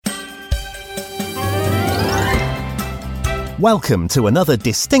Welcome to another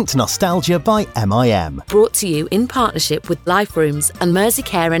Distinct Nostalgia by MIM. Brought to you in partnership with Life Rooms and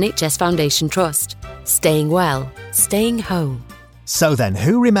Merseycare NHS Foundation Trust. Staying well, staying home. So then,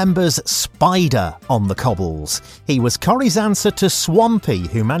 who remembers Spider on the cobbles? He was Corrie's answer to Swampy,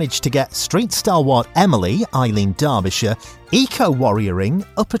 who managed to get street stalwart Emily, Eileen Derbyshire, eco-warrioring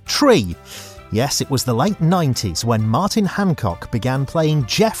up a tree. Yes, it was the late 90s when Martin Hancock began playing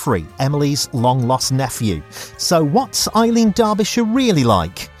Geoffrey, Emily's long-lost nephew. So what's Eileen Derbyshire really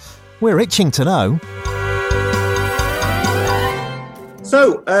like? We're itching to know.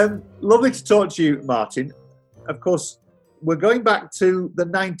 So, lovely to talk to you, Martin. Of course, we're going back to the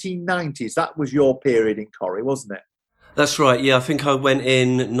 1990s. That was your period in Corrie, wasn't it? That's right, yeah. I think I went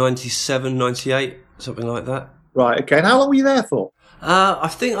in 97, 98, something like that. Right, okay. And how long were you there for? I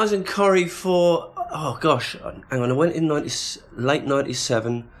think I was in Corrie for, hang on, I went in late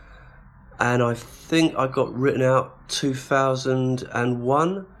 97, and I think I got written out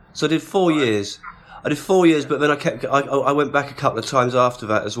 2001. So I did 4 years. But then I went back a couple of times after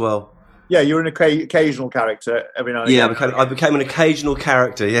that as well. Yeah, you were an occasional character every now and again. Yeah, I became an occasional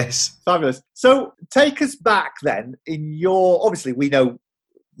character, yes. Fabulous. So take us back then in your, obviously we know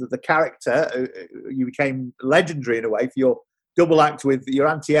the character, you became legendary in a way for your double act with your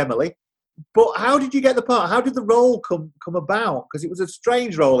Auntie Emily. But how did you get the part? How did the role come about? Because it was a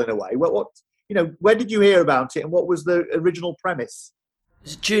strange role in a way. When did you hear about it and what was the original premise?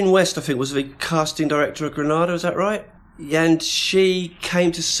 June West, I think, was the casting director of Granada, is that right? And she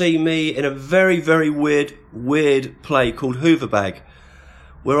came to see me in a very, very weird play called Hoover Bag,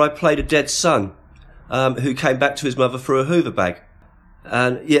 where I played a dead son who came back to his mother for a Hoover Bag.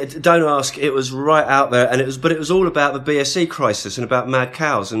 And yeah, don't ask, it was right out there, but it was all about the BSE crisis and about mad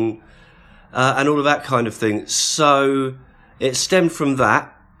cows and all of that kind of thing. So it stemmed from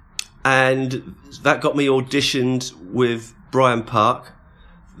that, and that got me auditioned with Brian Park,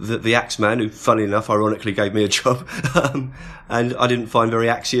 the Axeman, who, funny enough, ironically gave me a job, and I didn't find very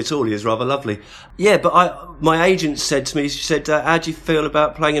axey at all. He was rather lovely. Yeah, but my agent said to me, she said, "How do you feel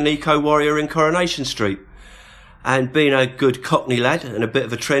about playing an eco-warrior in Coronation Street?" And being a good Cockney lad and a bit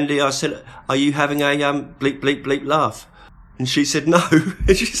of a trendy, I said, "Are you having a bleep bleep bleep laugh?" And she said, "No."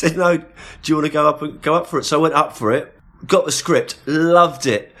 And she said, "No. Do you want to go up for it?" So I went up for it, got the script, loved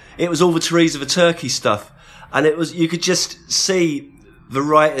it. It was all the Teresa the Turkey stuff, and you could just see the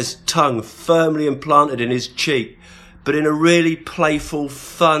writer's tongue firmly implanted in his cheek, but in a really playful,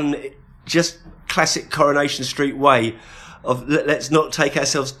 fun, just classic Coronation Street way of let's not take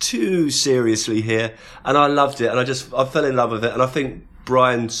ourselves too seriously here. And I loved it, and I fell in love with it, and I think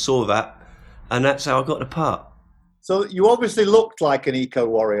Brian saw that, and that's how I got the part. So you obviously looked like an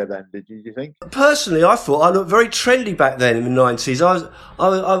eco-warrior then, did you think? Personally, I thought I looked very trendy back then in the 90s.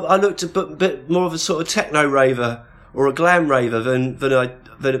 I looked a bit more of a sort of techno-raver or a glam raver than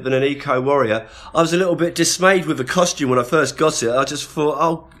an eco-warrior. I was a little bit dismayed with the costume when I first got it. I just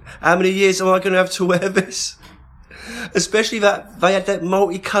thought, how many years am I going to have to wear this? Especially that they had that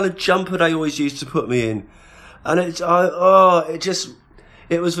multicoloured jumper they always used to put me in, and it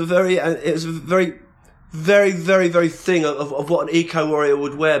was a very, very, very, very thing of what an eco-warrior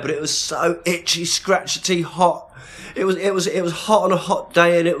would wear. But it was so itchy, scratchety, hot. It was hot on a hot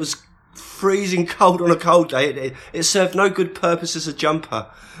day, and it was freezing cold on a cold day. It served no good purpose as a jumper.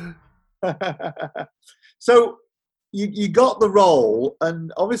 So you got the role,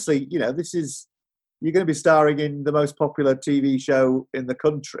 and obviously, you're going to be starring in the most popular TV show in the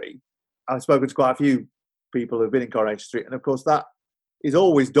country. I've spoken to quite a few people who've been in Coronation Street, and of course that is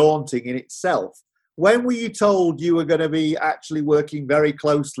always daunting in itself. When were you told you were going to be actually working very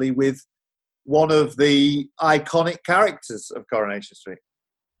closely with one of the iconic characters of Coronation Street?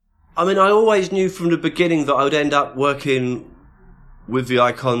 I mean, I always knew from the beginning that I would end up working with the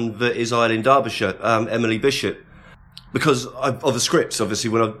icon that is Eileen Derbyshire, Emily Bishop, because of the scripts. Obviously,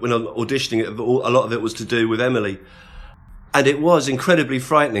 when I'm auditioning, a lot of it was to do with Emily, and it was incredibly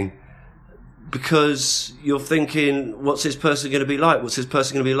frightening because you're thinking, "What's this person going to be like? What's this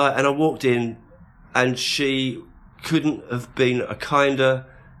person going to be like?" And I walked in, and she couldn't have been a kinder,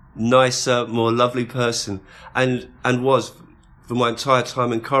 nicer, more lovely person, and was. For my entire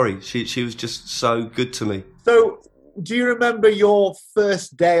time in Corrie, she was just so good to me. So, do you remember your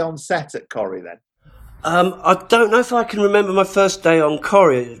first day on set at Corrie then? I don't know if I can remember my first day on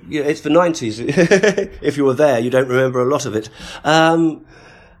Corrie. It's the 90s. If you were there, you don't remember a lot of it.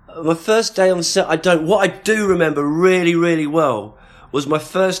 My first day on set, I don't. What I do remember really, really well was my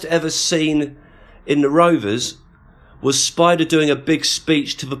first ever scene in the Rovers was Spider doing a big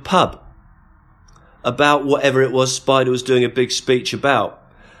speech to the pub about whatever it was Spider was doing a big speech about.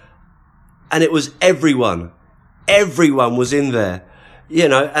 And it was everyone everyone was in there. You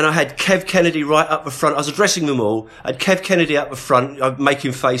know, and I had Kev Kennedy right up the front. I was addressing them all. I had Kev Kennedy up the front,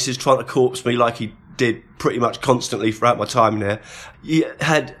 making faces, trying to corpse me like he did pretty much constantly throughout my time there. You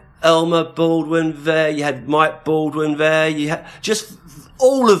had Elmer Baldwin there. You had Mike Baldwin there. You had just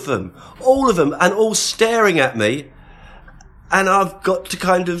all of them, and all staring at me. And I've got to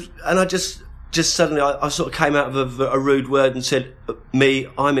kind of, and I just suddenly, I sort of came out of a rude word and said,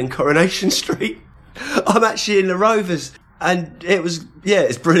 I'm in Coronation Street. I'm actually in the Rovers. And it was,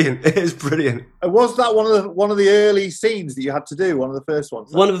 it's brilliant. It is brilliant. And was that one of the early scenes that you had to do? One of the first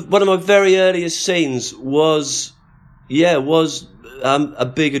ones? One of my very earliest scenes was a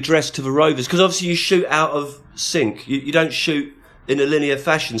big address to the Rovers, because obviously you shoot out of sync. You don't shoot in a linear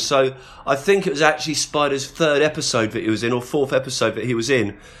fashion. So I think it was actually Spider's third episode that he was in, or fourth episode that he was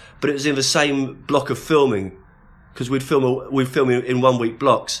in, but it was in the same block of filming, because we'd film in 1 week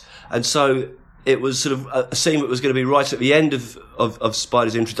blocks, and so it was sort of a scene that was going to be right at the end of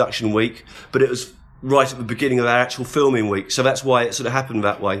Spider's introduction week, but it was right at the beginning of our actual filming week. So that's why it sort of happened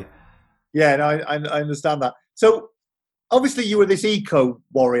that way. Yeah, no, I understand that. So obviously you were this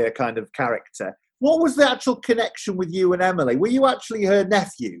eco-warrior kind of character. What was the actual connection with you and Emily? Were you actually her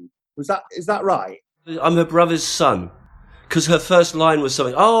nephew? Is that right? I'm her brother's son, because her first line was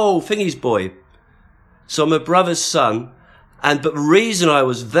something, "Oh, Thingy's boy." So I'm her brother's son, but the reason I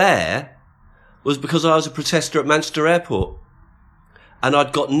was there was because I was a protester at Manchester Airport, and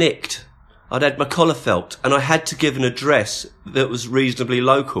I'd got nicked. I'd had my collar felt, and I had to give an address that was reasonably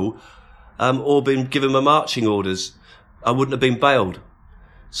local, or been given my marching orders. I wouldn't have been bailed.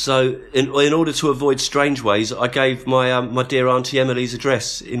 So in order to avoid strangeways, I gave my dear Auntie Emily's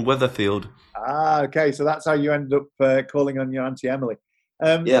address in Weatherfield. Ah, okay. So that's how you ended up calling on your Auntie Emily.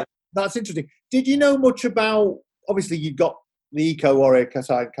 Yeah. That's interesting. Did you know much about, obviously you got the eco-warrior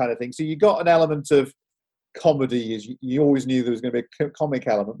side kind of thing, so you got an element of comedy, as you always knew there was going to be a comic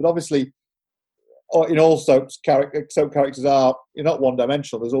element, but obviously in all soap characters are, you're not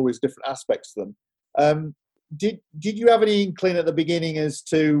one-dimensional, there's always different aspects to them. Did you have any inkling at the beginning as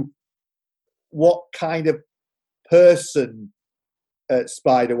to what kind of person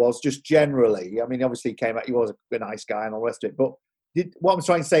Spider was, just generally? I mean, obviously he was a nice guy and all the rest of it, but what I'm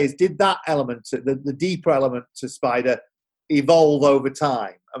trying to say is, did that element, the deeper element to Spider, evolve over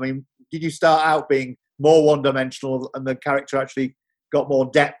time? I mean, did you start out being more one-dimensional and the character actually got more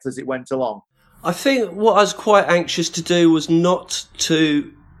depth as it went along? I think what I was quite anxious to do was not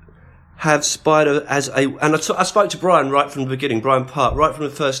to have Spider as and I spoke to Brian right from the beginning, Brian Park, right from our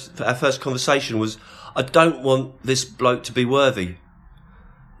first conversation, was I don't want this bloke to be worthy.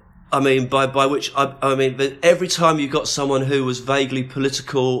 I mean, by which I mean that every time you got someone who was vaguely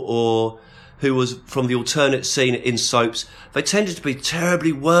political or who was from the alternate scene in soaps, they tended to be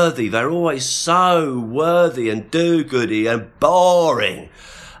terribly worthy. They're always so worthy and do-goody and boring.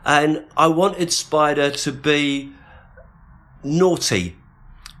 And I wanted Spider to be naughty,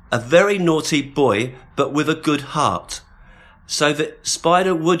 a very naughty boy, but with a good heart. So that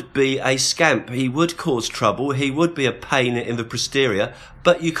Spider would be a scamp. He would cause trouble. He would be a pain in the posterior,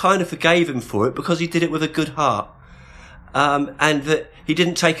 but you kind of forgave him for it because he did it with a good heart. And that he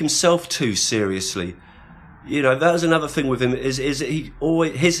didn't take himself too seriously. You know, that was another thing with him, is he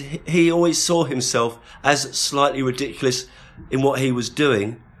always saw himself as slightly ridiculous in what he was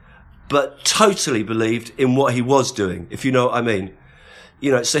doing, but totally believed in what he was doing, if you know what I mean.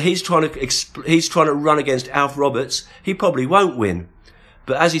 You know, so he's trying to run against Alf Roberts. He probably won't win.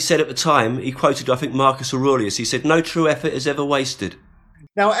 But as he said at the time, he quoted, I think, Marcus Aurelius. He said, "No true effort is ever wasted."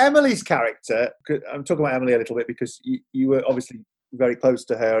 Now, Emily's character, I'm talking about Emily a little bit because you were obviously very close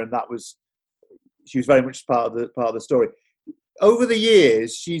to her, and she was very much part of the story. Over the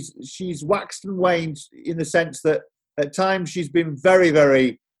years, she's waxed and waned in the sense that at times she's been very,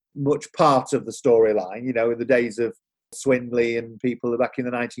 very much part of the storyline. You know, in the days of Swindley and people back in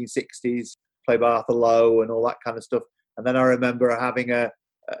the 1960s, played by Arthur Lowe and all that kind of stuff. And then I remember her having a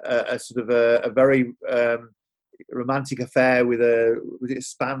sort of a very romantic affair with was it a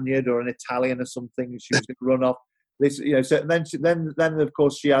Spaniard or an Italian or something? She was going to run off. This, you know, so then of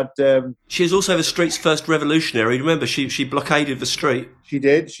course she had. She was also the street's first revolutionary. Remember, she blockaded the street. She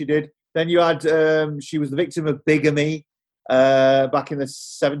did. Then you had. She was the victim of bigamy back in the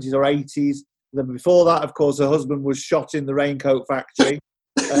 70s or 80s. Then before that, of course, her husband was shot in the raincoat factory.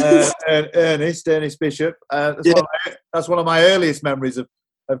 Ernest Bishop. That's one of my earliest memories of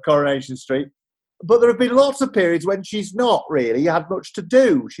Coronation Street. But there have been lots of periods when she's not really had much to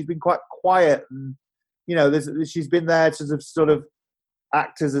do. She's been quite quiet, and you know, she's been there to sort of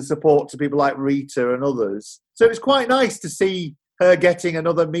act as a support to people like Rita and others. So it's quite nice to see her getting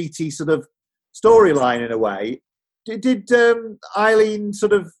another meaty sort of storyline in a way. Did Eileen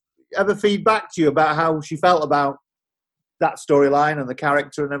sort of ever feed back to you about how she felt about that storyline and the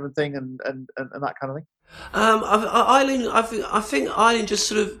character and everything and that kind of thing? Eileen, I think Eileen just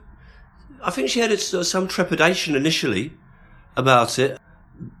sort of, I think she had some trepidation initially about it,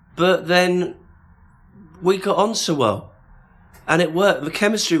 but then we got on so well, and it worked. The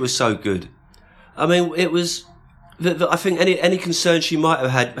chemistry was so good. I mean, it was. I think any concerns she might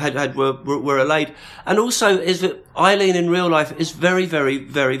have had were allayed, and also is that Eileen in real life is very, very,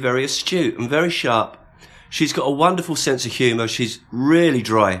 very, very astute and very sharp. She's got a wonderful sense of humour. She's really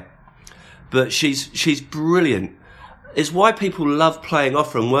dry, but she's brilliant. It's why people love playing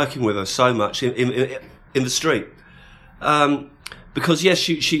off her and working with her so much in the street, because yes,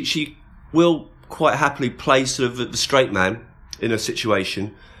 she will quite happily play sort of the straight man in a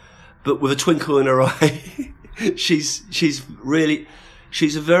situation, but with a twinkle in her eye. She's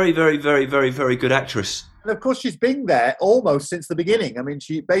a very, very, very, very, very good actress. And of course, she's been there almost since the beginning. I mean,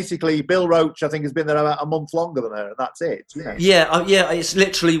 she basically, Bill Roach, I think, has been there about a month longer than her, and that's it. You know? Yeah, it's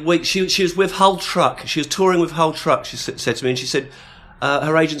literally weeks. She was with Hull Truck. She was touring with Hull Truck, she said to me, and she said,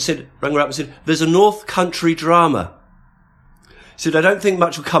 her agent rang her up and said, there's a North Country drama. She said, I don't think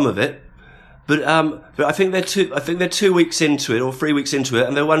much will come of it, but I think they're 2 weeks into it, or 3 weeks into it,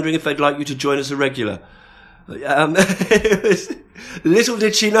 and they're wondering if they'd like you to join as a regular. Little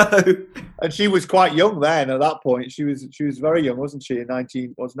did she know. And she was quite young then. At that point, she was very young, wasn't she? In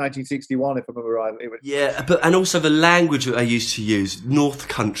 1961, if I remember right. Yeah, and also the language that they used to use, North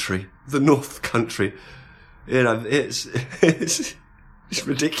Country, the North Country. You know, it's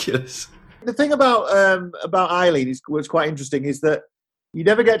ridiculous. The thing about Eileen was quite interesting is that you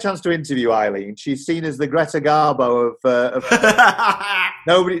never get a chance to interview Eileen. She's seen as the Greta Garbo of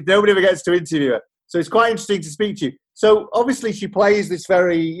nobody ever gets to interview her. So it's quite interesting to speak to you. So obviously she plays this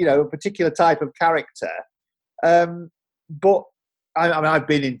very, particular type of character. But I've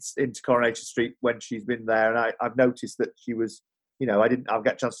been into Coronation Street when she's been there, and I've noticed that she was, I'll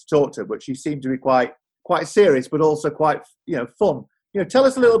get a chance to talk to her, but she seemed to be quite serious, but also quite, fun. Tell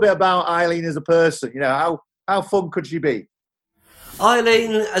us a little bit about Eileen as a person. How fun could she be?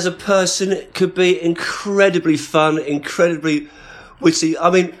 Eileen as a person could be incredibly fun, incredibly witty. I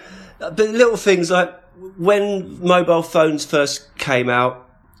mean, but little things like when mobile phones first came out,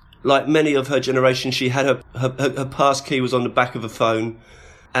 like many of her generation, she had her pass key was on the back of a phone.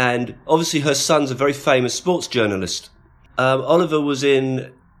 And obviously her son's a very famous sports journalist. Oliver was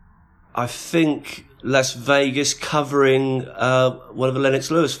in, I think, Las Vegas covering one of the Lennox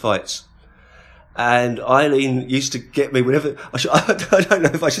Lewis fights. And Eileen used to get me whenever... I don't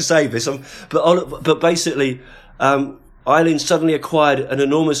know if I should say this, but basically... Eileen suddenly acquired an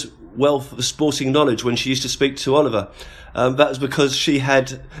enormous wealth of sporting knowledge when she used to speak to Oliver. That was because she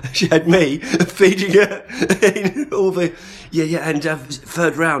had me feeding her in all the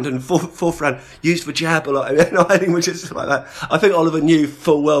third round and fourth round used for jab a lot, and Eileen was just like that. I think Oliver knew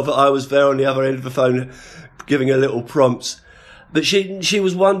full well that I was there on the other end of the phone, giving her little prompts. But she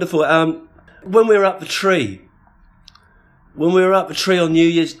was wonderful. When we were up the tree on New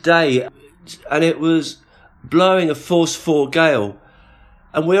Year's Day, and it was blowing a force 4 gale,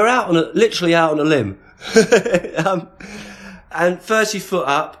 and we were literally out on a limb, and 30 foot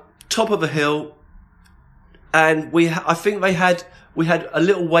up, top of a hill, and I think we had a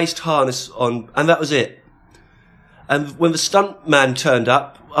little waist harness on, and that was it. And when the stunt man turned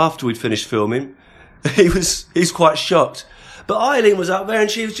up after we'd finished filming, he's quite shocked. But Eileen was up there, and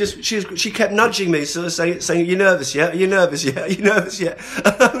she kept nudging me, sort of saying, "Are you nervous yet? Are you nervous yet? Are you nervous yet?"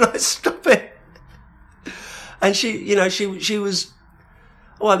 And I'm like, "Stop it." And she was,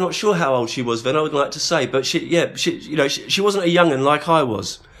 I'm not sure how old she was then, I would like to say, but she wasn't a young'un like I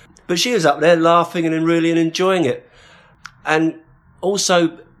was. But she was up there laughing and really enjoying it. And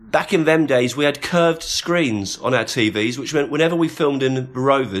also, back in them days, we had curved screens on our TVs, which meant whenever we filmed in the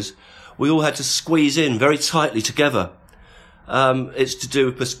Rovers, we all had to squeeze in very tightly together. It's to do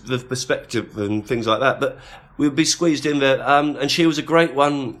with the perspective and things like that, but we would be squeezed in there, and she was a great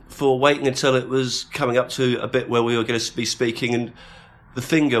one for waiting until it was coming up to a bit where we were going to be speaking, and the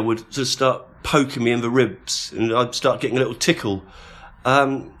finger would sort of start poking me in the ribs, and I'd start getting a little tickle,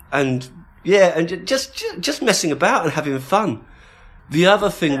 and just messing about and having fun. The other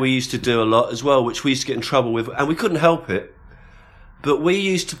thing we used to do a lot as well, which we used to get in trouble with, and we couldn't help it, but we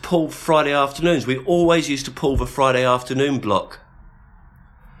used to pull Friday afternoons. We always used to pull the Friday afternoon block.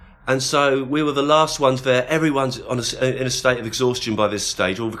 And so we were the last ones there. Everyone's in a state of exhaustion by this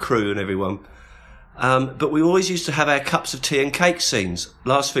stage, all the crew and everyone. But we always used to have our cups of tea and cake scenes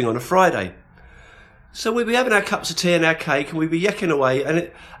last thing on a Friday. So we'd be having our cups of tea and our cake, and we'd be yakking away,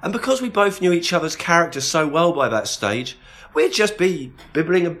 and because we both knew each other's characters so well by that stage, we'd just be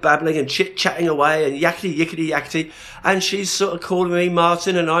bibbling and babbling and chit-chatting away and yakety-yickety-yakety, and she's sort of calling me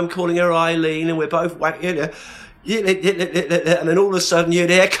Martin, and I'm calling her Eileen, and we're both whacking, and then all of a sudden you'd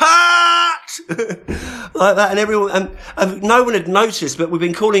hear, cut! Like that, and everyone, and no one had noticed, but we've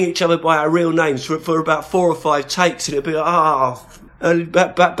been calling each other by our real names for about 4 or 5 takes, and it'd be like, and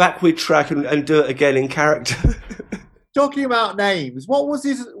back we'd track and do it again in character. Talking about names, what was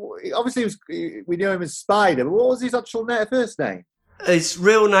his? Obviously, we knew him as Spider, but what was his actual first name? His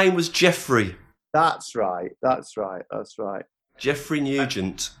real name was Jeffrey. That's right. Jeffrey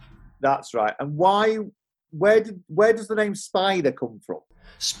Nugent. That's right. And why? Where does the name Spider come from?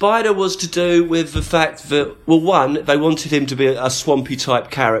 Spider was to do with the fact that, well, one, they wanted him to be a swampy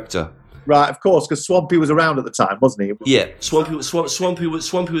type character. Right, of course, because Swampy was around at the time, wasn't he? Yeah, Swampy was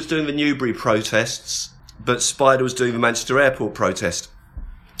doing the Newbury protests, but Spider was doing the Manchester Airport protest.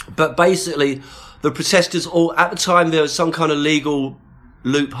 But basically, the protesters all, at the time, there was some kind of legal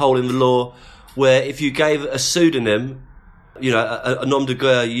loophole in the law where if you gave a pseudonym, a nom de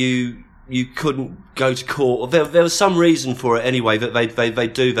guerre, you couldn't go to court. There was some reason for it anyway that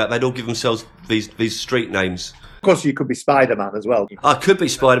they'd do that. They'd all give themselves these street names. Of course, you could be Spider-Man as well. I could be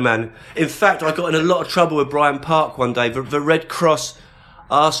Spider-Man. In fact, I got in a lot of trouble with Brian Park one day. The Red Cross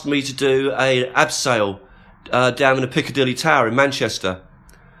asked me to do an abseil down in the Piccadilly Tower in Manchester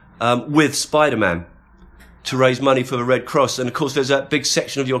with Spider-Man to raise money for the Red Cross. And, of course, there's that big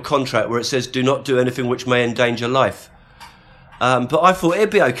section of your contract where it says, do not do anything which may endanger life. But I thought it'd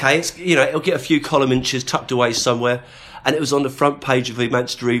be okay. It's, it'll get a few column inches tucked away somewhere. And it was on the front page of the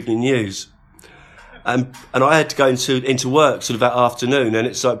Manchester Evening News. And I had to go into work sort of that afternoon, and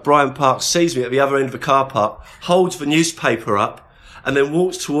it's like Brian Park sees me at the other end of the car park, holds the newspaper up, and then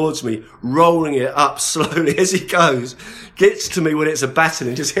walks towards me, rolling it up slowly as he goes, gets to me when it's a baton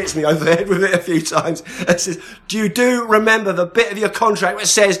and just hits me over the head with it a few times, and says, do you remember the bit of your contract which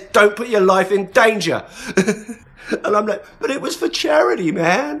says, don't put your life in danger? And I'm like, but it was for charity,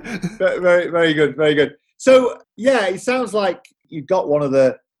 man. Very, very good, very good. So, yeah, it sounds like you've got one of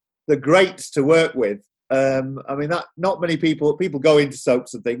the greats to work with. I mean, that not many people go into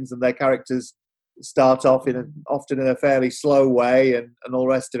soaps and things, and their characters start off often in a fairly slow way and all the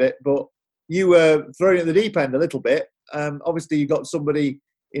rest of it. But you were thrown in the deep end a little bit. Obviously, you got somebody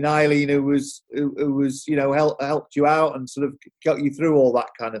in Eileen who was helped you out and sort of got you through all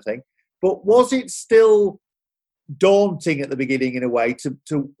that kind of thing. But was it still daunting at the beginning in a way?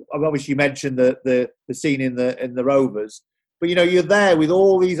 To obviously you mentioned the scene in the Rovers. But, you're there with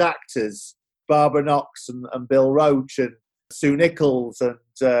all these actors, Barbara Knox and Bill Roach and Sue Nichols and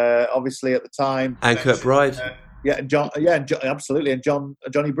obviously at the time... Hancock Bride. Absolutely, and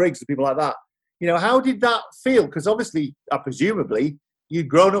Johnny Briggs and people like that. How did that feel? Because obviously, presumably, you'd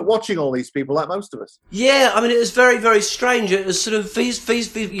grown up watching all these people like most of us. Yeah, I mean, it was very, very strange. It was sort of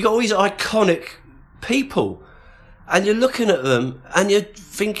these you got all these iconic people, and you're looking at them and you're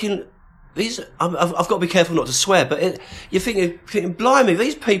thinking... I've got to be careful not to swear, but you're thinking, blimey,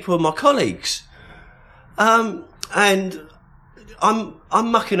 these people are my colleagues. And I'm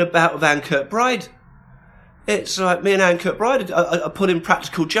mucking about with Hancock Bride. It's like me and Hancock Bride are putting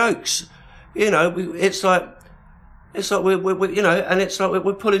practical jokes. It's like we're and it's like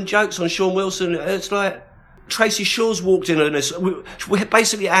we're pulling jokes on Sean Wilson. It's like Tracy Shaw's walked in on us. We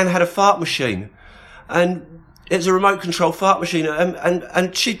basically, Anne had a fart machine, and it's a remote control fart machine, and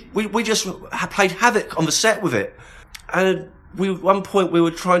we just played havoc on the set with it. And at one point we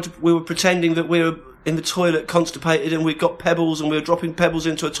were pretending that we were in the toilet constipated, and we got pebbles, and we were dropping pebbles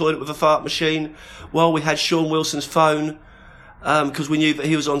into a toilet with a fart machine while we had Sean Wilson's phone, because we knew that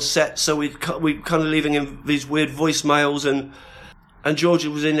he was on set, so we kind of leaving him these weird voicemails, and Georgia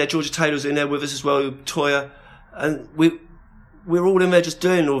was in there, Georgia Taylor was in there with us as well, Toya, and we were all in there just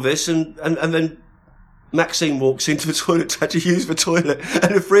doing all this, and then Maxine walks into the toilet to actually use the toilet,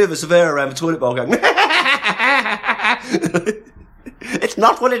 and the three of us are there around the toilet bowl going, it's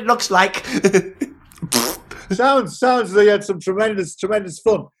not what it looks like. Sounds as though you had some tremendous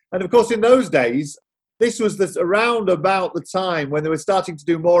fun. And of course, in those days, this was around about the time when they were starting to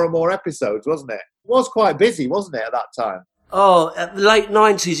do more and more episodes, wasn't it? It was quite busy, wasn't it, at that time? Oh, at the late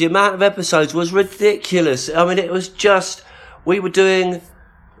 90s, the amount of episodes was ridiculous. I mean, it was just, we're doing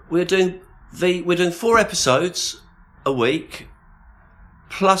 4 episodes a week,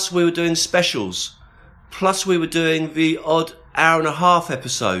 plus we were doing specials, plus we were doing the odd hour and a half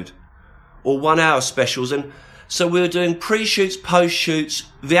episode, or 1 hour specials, and so we were doing pre-shoots, post-shoots,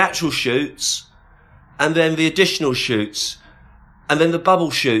 the actual shoots, and then the additional shoots, and then the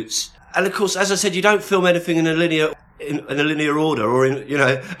bubble shoots, And of course, as I said, you don't film anything in a linear order, or and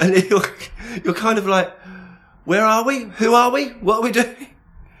you're kind of like, where are we? Who are we? What are we doing?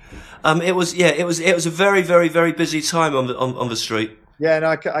 It was a very, very, very busy time on the street. Yeah, no,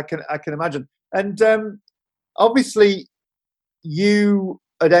 I can imagine. And obviously, you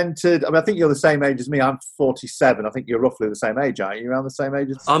had entered. I mean, I think you're the same age as me. I'm 47. I think you're roughly the same age, aren't you? Around the same age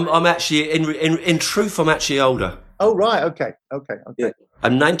as me? I'm actually, in truth, I'm actually older. Oh right, okay. Yeah.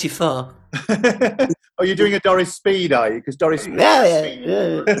 I'm 94. Oh, you're doing a Doris Speed, are you? Because Doris Speed.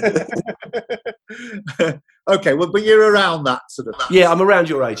 Yeah. Okay, well, but you're around that sort of. Yeah, I'm around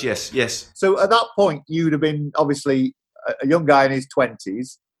your age. Yes. So at that point, you'd have been obviously a young guy in his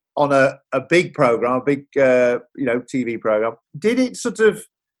 20s on a big program, a big TV program. Did it sort of?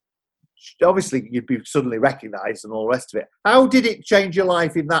 Obviously, you'd be suddenly recognised and all the rest of it. How did it change your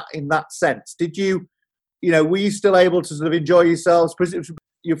life in that sense? Did you, were you still able to sort of enjoy yourselves?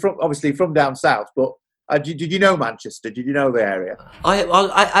 You're obviously from down south, but did you know Manchester? Did you know the area? I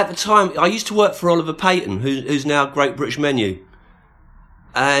at the time, I used to work for Oliver Payton, who's now Great British Menu.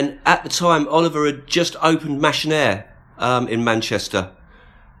 And at the time, Oliver had just opened Machinair in Manchester.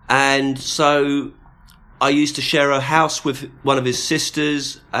 And so I used to share a house with one of his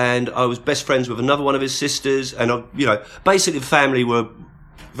sisters, and I was best friends with another one of his sisters. And, basically the family I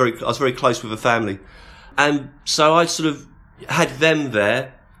was very close with the family. And so I sort of had them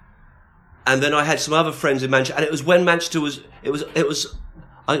there. And then I had some other friends in Manchester, and it was when Manchester was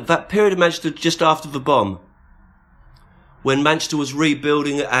that period of Manchester just after the bomb, when Manchester was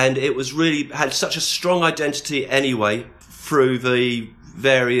rebuilding, and it was really had such a strong identity anyway through the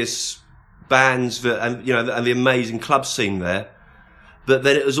various bands and the amazing club scene there. But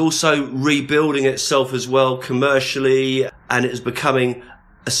then it was also rebuilding itself as well commercially, and it was becoming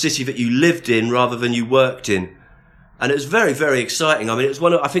a city that you lived in rather than you worked in. And it was very, very exciting. I mean, it was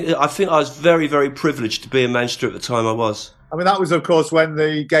I think I was very, very privileged to be in Manchester at the time I was. I mean, that was, of course, when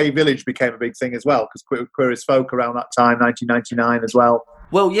the gay village became a big thing as well, because Queer Folk around that time, 1999 as well.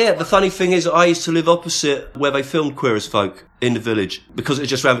 Well, yeah, the funny thing is I used to live opposite where they filmed Queer as Folk in the village, because it's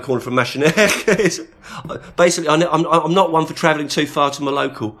just around the corner from Machinair. Basically, I'm not one for travelling too far to my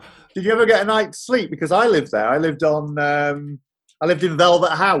local. Did you ever get a night's sleep? Because I lived there. I lived in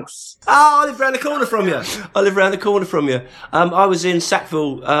Velvet House. Oh, I live round the corner from you. I was in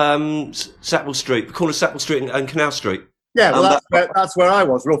Sackville Street, the corner of Sackville Street and Canal Street. Yeah, well, that's where I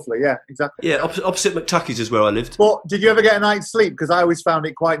was, roughly. Yeah, exactly. Yeah, opposite McTucky's is where I lived. But did you ever get a night's sleep? Because I always found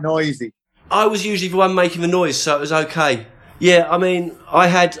it quite noisy. I was usually the one making the noise, so it was okay. Yeah, I mean, I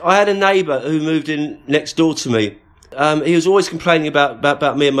had a neighbour who moved in next door to me. He was always complaining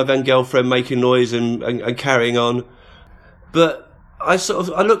about me and my then girlfriend making noise and carrying on. But I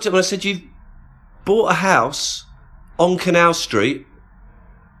looked at him and I said, "You've bought a house on Canal Street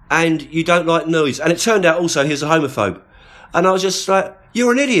and you don't like noise." And it turned out also he was a homophobe. And I was just like,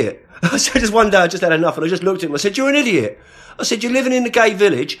 "You're an idiot." I said, just one day I just had enough, and I just looked at him and I said, "You're an idiot." I said, "You're living in the gay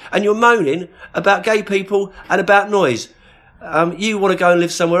village and you're moaning about gay people and about noise. You want to go and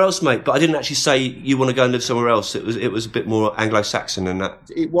live somewhere else, mate." But I didn't actually say you want to go and live somewhere else. It was a bit more Anglo-Saxon than that.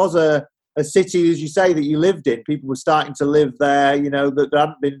 It was a city, as you say, that you lived in. People were starting to live there, that there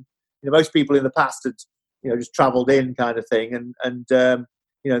hadn't been, most people in the past had, just travelled in kind of thing. And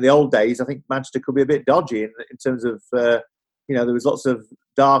the old days, I think Manchester could be a bit dodgy in terms of, there was lots of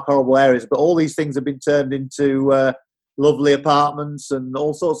dark, horrible areas, but all these things have been turned into lovely apartments and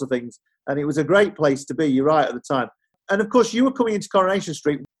all sorts of things. And it was a great place to be, you're right, at the time. And of course, you were coming into Coronation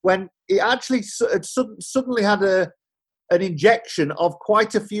Street when it actually suddenly had an injection of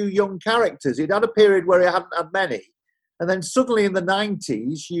quite a few young characters. It had a period where it hadn't had many. And then suddenly in the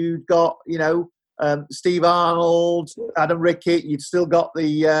 90s, you'd got, Steve Arnold, Adam Rickett. You'd still got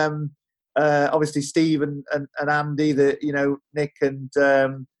the, obviously Steve and Andy, Nick and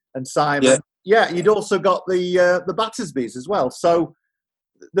Simon. Yeah, you'd also got the Battersbys as well. So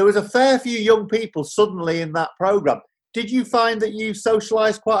there was a fair few young people suddenly in that programme. Did you find that you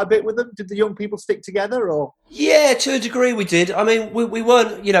socialised quite a bit with them? Did the young people stick together, or? Yeah, to a degree we did. I mean, we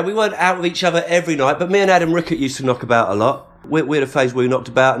weren't out with each other every night, but me and Adam Rickett used to knock about a lot. We had a phase where we knocked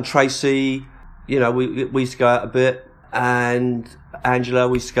about, and Tracy, we used to go out a bit, and Angela,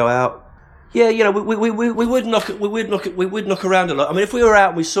 we used to go out. Yeah, we would knock around a lot. I mean, if we were out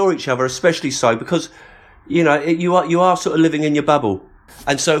and we saw each other, especially so, because you are sort of living in your bubble.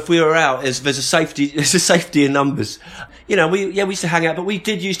 And so if we were out, there's a safety in numbers. We used to hang out, but we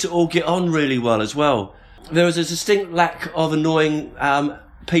did used to all get on really well as well. There was a distinct lack of annoying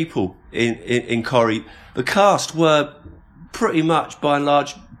people in Corrie. The cast were pretty much, by and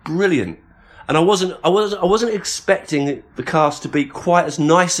large, brilliant. And I wasn't expecting the cast to be quite as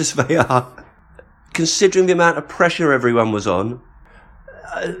nice as they are. Considering the amount of pressure everyone was on,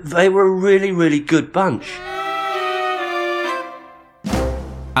 they were a really, really good bunch.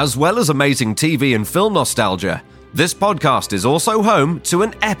 As well as amazing TV and film nostalgia, this podcast is also home to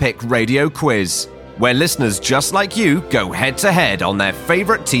an epic radio quiz, where listeners just like you go head-to-head on their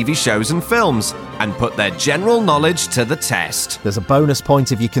favourite TV shows and films and put their general knowledge to the test. There's a bonus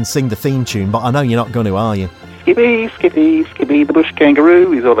point if you can sing the theme tune, but I know you're not going to, are you? Skippy, Skippy, Skippy the bush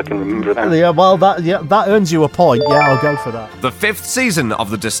kangaroo is all I can remember that. Yeah, well, that earns you a point. Yeah, I'll go for that. The 5th season of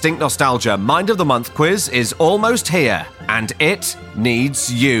the Distinct Nostalgia Mind of the Month quiz is almost here, and it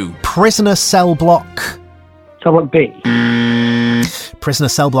needs you. Prisoner Cell Block. Cell Block B. Prisoner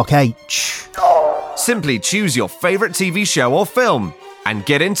Cell Block H. Simply choose your favourite TV show or film and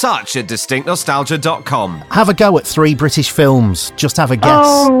get in touch at distinctnostalgia.com. Have a go at 3 British films. Just have a guess.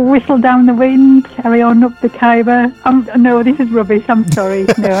 Oh, Whistle Down the Wind, Carry On Up the Khyber. No, this is rubbish. I'm sorry.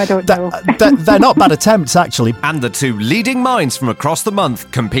 No, I don't know. They're not bad attempts, actually. And the 2 leading minds from across the month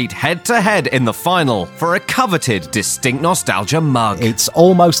compete head-to-head in the final for a coveted Distinct Nostalgia mug. It's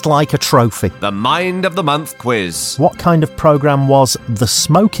almost like a trophy. The Mind of the Month quiz. What kind of programme was The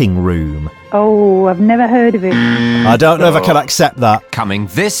Smoking Room? Oh, I've never heard of it. I don't know if I can accept that. Coming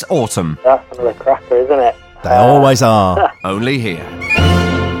this autumn. That's another cracker, isn't it? They always are. Only here.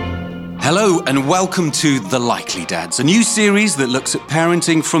 Hello and welcome to The Likely Dads, a new series that looks at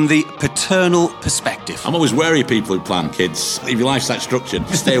parenting from the paternal perspective. I'm always wary of people who plan kids. If your life's that structured,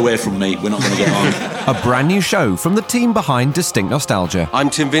 stay away from me. We're not going to get on. A brand new show from the team behind Distinct Nostalgia. I'm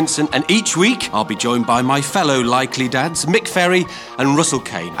Tim Vincent, and each week I'll be joined by my fellow Likely Dads, Mick Ferry and Russell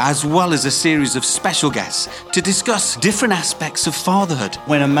Kane, as well as a series of special guests to discuss different aspects of fatherhood.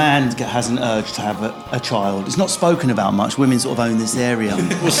 When a man has an urge to have a child, it's not spoken about much. Women sort of own this area.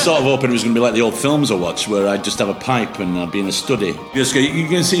 It was sort of hoping it was going to be like the old films I watch, where I'd just have a pipe and I'd be in a study. You just go, you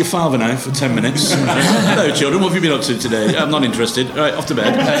can see your father now for 10 minutes. Hello, children, what have you been up to today? I'm not interested. All right, off to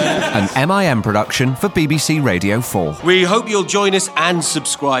bed. An MIM production for BBC Radio 4. We hope you'll join us and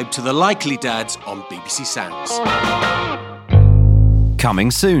subscribe to The Likely Dads on BBC Sounds.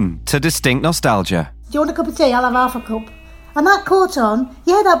 Coming soon to Distinct Nostalgia. Do you want a cup of tea? I'll have half a cup. And that caught on.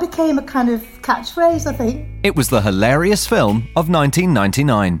 Yeah, that became a kind of catchphrase, I think. It was the hilarious film of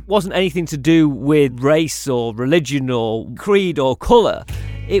 1999. It wasn't anything to do with race or religion or creed or colour.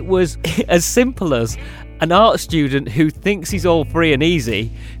 It was as simple as an art student who thinks he's all free and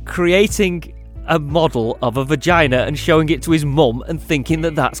easy, creating a model of a vagina and showing it to his mum and thinking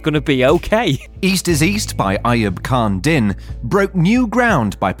that that's going to be okay. East is East by Ayub Khan Din broke new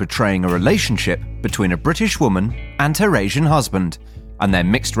ground by portraying a relationship between a British woman and her Asian husband and their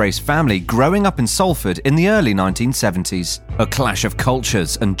mixed-race family growing up in Salford in the early 1970s. A clash of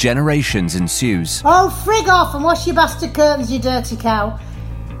cultures and generations ensues. Oh, frig off and wash your bastard curtains, you dirty cow.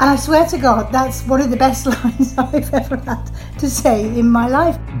 And I swear to God, that's one of the best lines I've ever had to say in my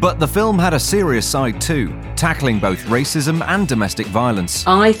life. But the film had a serious side too, tackling both racism and domestic violence.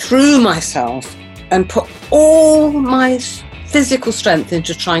 I threw myself and put all my physical strength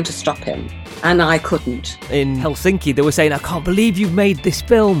into trying to stop him, and I couldn't. In Helsinki, they were saying, I can't believe you've made this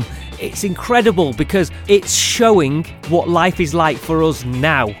film. It's incredible because it's showing what life is like for us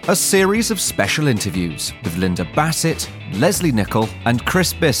now. A series of special interviews with Linda Bassett, Leslie Nichol and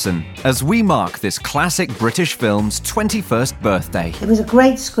Chris Bisson as we mark this classic British film's 21st birthday. It was a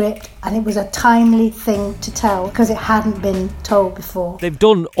great script and it was a timely thing to tell because it hadn't been told before. They've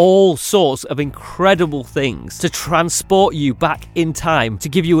done all sorts of incredible things to transport you back in time, to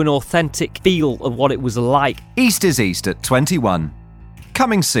give you an authentic feel of what it was like. East is East at 21.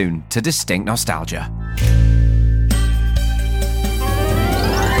 Coming soon to Distinct Nostalgia.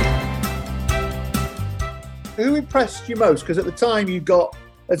 Who impressed you most? Because at the time you got,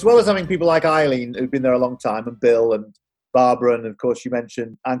 as well as having people like Eileen, who'd been there a long time, and Bill and Barbara, and of course you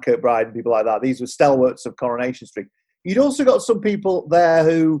mentioned Hancock Bride and people like that. These were stalwarts of Coronation Street. You'd also got some people there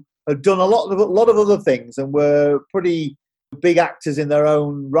who had done a lot of other things and were pretty big actors in their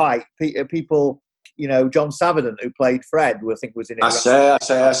own right. People, you know, John Savedon, who played Fred, who I think was in it. I say.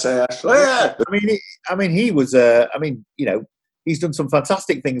 I mean, he was. You know, he's done some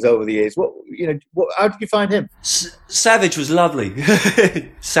fantastic things over the years. How did you find him? Savage was lovely.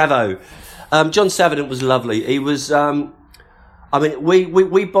 Savo. John Savedon was lovely. He was. We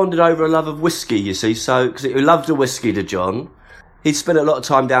bonded over a love of whiskey. You see, so because he loved the whiskey to John. He'd spent a lot of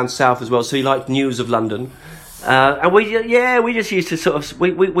time down south as well, so he liked news of London. And we just used to sort of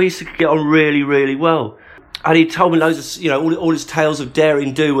we used to get on really, really well. And he told me loads of all his tales of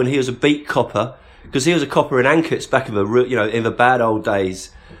daring do when he was a beat copper, because he was a copper in Ancoats back in the bad old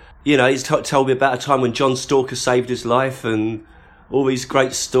days. You know, he's told me about a time when John Stalker saved his life and all these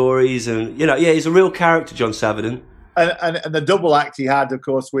great stories. And, you know, yeah, he's a real character, John Saverdon. And the double act he had, of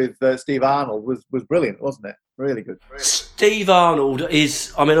course, with Steve Arnold was brilliant, wasn't it? Really good. Steve Arnold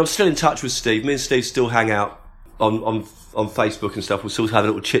is... I mean, I'm still in touch with Steve. Me and Steve still hang out on Facebook and stuff. We'll still have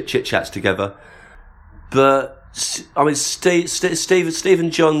little chit-chats together. But, I mean, Steve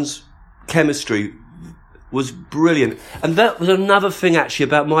and John's chemistry was brilliant. And that was another thing, actually,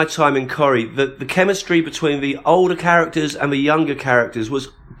 about my time in Corrie. The chemistry between the older characters and the younger characters was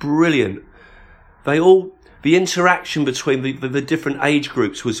brilliant. The interaction between the different age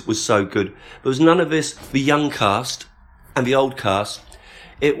groups was so good. There was none of this, the young cast and the old cast.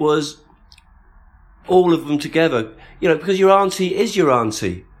 It was all of them together. You know, because your auntie is your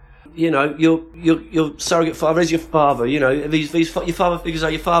auntie. You know, your surrogate father is your father. You know, these your father figures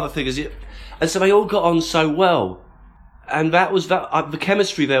are your father figures. And so they all got on so well. And the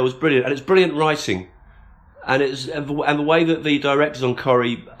chemistry there was brilliant. And it's brilliant writing. And the way that the directors on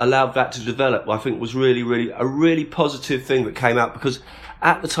Corrie allowed that to develop, I think, was really a really positive thing that came out, because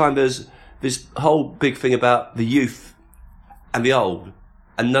at the time there's this whole big thing about the youth and the old,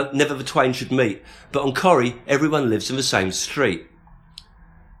 and never the twain should meet. But on Corrie, everyone lives in the same street,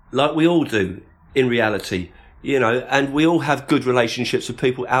 like we all do in reality, you know, and we all have good relationships with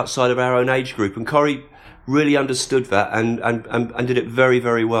people outside of our own age group. And Corrie really understood that and did it very,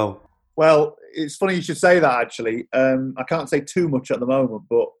 very well. Well, it's funny you should say that, actually. I can't say too much at the moment,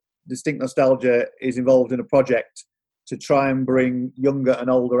 but Distinct Nostalgia is involved in a project to try and bring younger and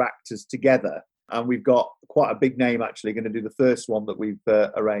older actors together. And we've got quite a big name, actually, going to do the first one that we've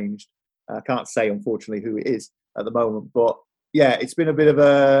arranged. I can't say, unfortunately, who it is at the moment. But, yeah, it's been a bit of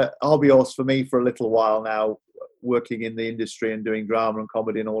a hobby horse for me for a little while now, working in the industry and doing drama and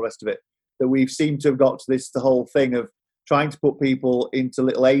comedy and all the rest of it, that we've seemed to have got to the whole thing of trying to put people into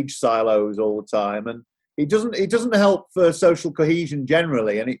little age silos all the time, and it doesn't help for social cohesion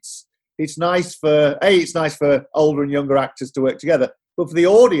generally. And it's nice for older and younger actors to work together, but for the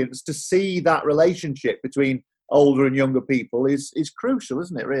audience to see that relationship between older and younger people is crucial,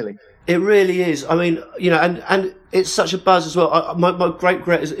 isn't it? Really, it really is. I mean, you know, and it's such a buzz as well. My great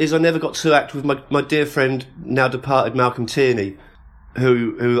regret is I never got to act with my dear friend, now departed Malcolm Tierney,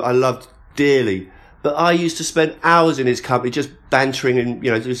 who I loved dearly. But I used to spend hours in his company just bantering and,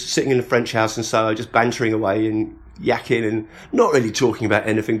 you know, just sitting in the French house in Soho, just bantering away and yakking and not really talking about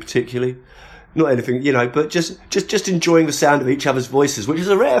anything particularly. Not anything, you know, but just enjoying the sound of each other's voices, which is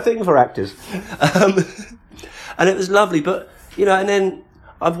a rare thing for actors. And it was lovely. But, you know, and then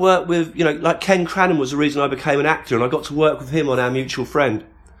I've worked with, you know, like Ken Cranham was the reason I became an actor, and I got to work with him on Our Mutual Friend.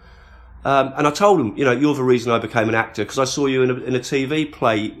 And I told him, you know, you're the reason I became an actor, because I saw you in a TV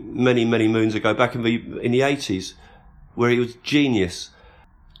play many moons ago, back in the 80s, where he was genius.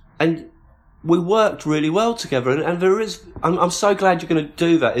 And we worked really well together. And there is, I'm so glad you're going to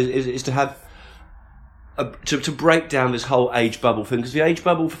do that, is to have, to break down this whole age bubble thing, because the age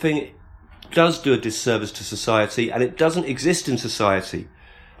bubble thing does do a disservice to society, and it doesn't exist in society.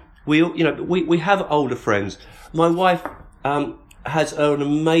 We have older friends. My wife, has an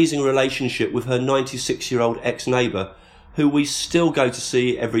amazing relationship with her 96-year-old ex-neighbour, who we still go to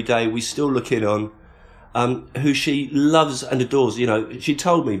see every day, we still look in on, who she loves and adores. You know, she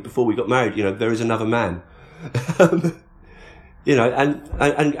told me before we got married, you know, there is another man. You know,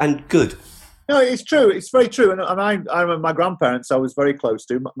 and good. No, it's true. It's very true. And I remember my grandparents I was very close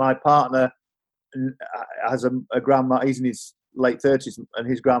to. My partner has a grandma, he's in his late 30s, and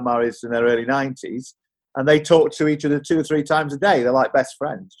his grandma is in her early 90s. And they talk to each other 2 or 3 times a day. They're like best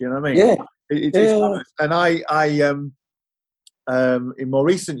friends. Do you know what I mean? Yeah. It's and I in more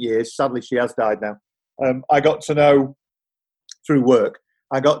recent years, sadly she has died now, I got to know, through work,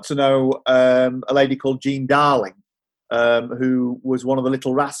 a lady called Jean Darling, who was one of the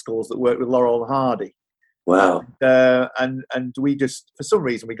little rascals that worked with Laurel and Hardy. Wow. And we just, for some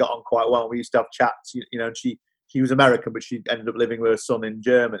reason, we got on quite well. We used to have chats, you know, and she was American, but she ended up living with her son in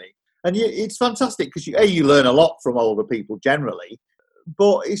Germany. And it's fantastic because you learn a lot from older people generally,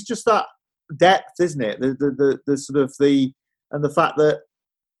 but it's just that depth, isn't it? The sort of the fact that,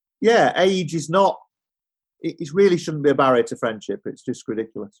 yeah, age is not, it really shouldn't be a barrier to friendship. It's just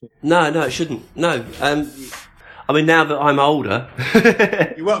ridiculous. No, it shouldn't. No. I mean, now that I'm older...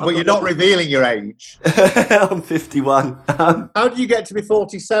 You won't, but you're not revealing your age. I'm 51. How did you get to be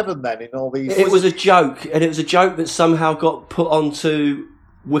 47 then in all these... It was a joke, and it was a joke that somehow got put onto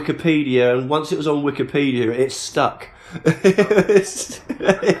Wikipedia, and once it was on Wikipedia, it stuck.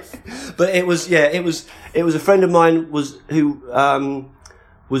 But it was a friend of mine who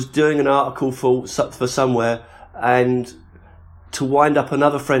was doing an article for somewhere, and to wind up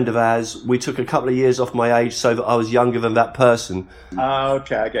another friend of ours, we took a couple of years off my age so that I was younger than that person. Oh,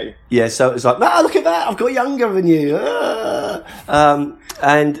 okay, I get you. Yeah, so it was like, look at that, I've got younger than you. And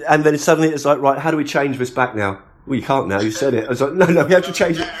then suddenly it's like, right, how do we change this back now? Well, you can't now, you said it. I was like, no, we have to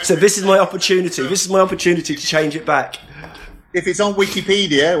change it. So this is my opportunity to change it back. If it's on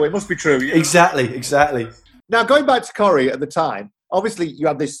Wikipedia, well, it must be true. Exactly. Now, going back to Corrie at the time, obviously you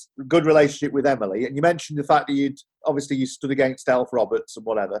had this good relationship with Emily, and you mentioned the fact that you stood against Elf Roberts and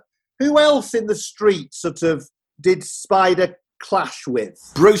whatever. Who else in the street sort of did Spider clash with?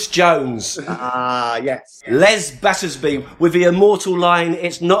 Bruce Jones. Ah, yes. Les Battersby with the immortal line,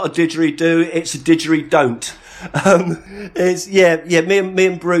 "It's not a didgeridoo, it's a didgeridoo." Me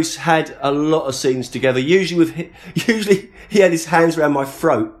and Bruce had a lot of scenes together. Usually he had his hands around my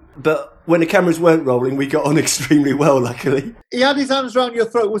throat, but when the cameras weren't rolling, we got on extremely well, luckily. He had his hands around your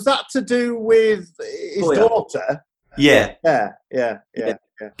throat. Was that to do with his daughter? Yeah. Yeah.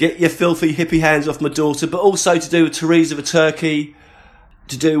 Get your filthy hippie hands off my daughter, but also to do with Teresa the Turkey,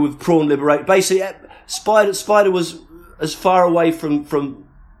 to do with Prawn Liberate. Basically, Spider was as far away from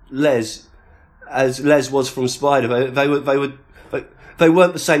Les as Les was from Spider. They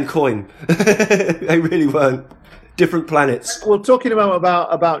weren't the same coin. They really weren't. Different planets. Well, talking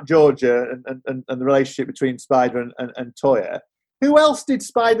about Georgia and the relationship between Spider and Toyah, who else did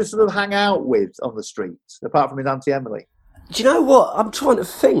Spider sort of hang out with on the streets, apart from his Auntie Emily? Do you know what? I'm trying to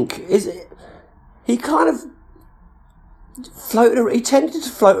think. He kind of floated. He tended to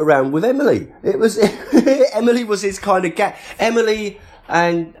float around with Emily. It was Emily was his kind of gag. Emily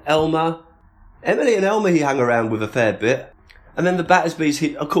and Elma he hung around with a fair bit. And then the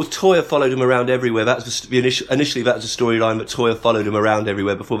Battersbys, of course, Toyah followed him around everywhere. That was initially that was a storyline that Toyah followed him around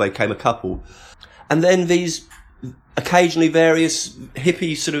everywhere before they became a couple. And then these occasionally various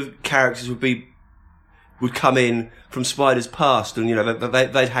hippie sort of characters would come in from Spider's past, and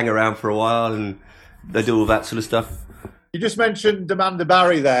they'd hang around for a while and they'd do all that sort of stuff. You just mentioned Amanda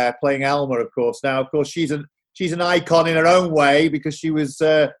Barry there playing Elma, of course. Now, of course, she's an icon in her own way because she was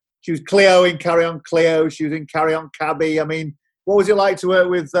Cleo in Carry On Cleo. She was in Carry On Cabby. I mean, what was it like to work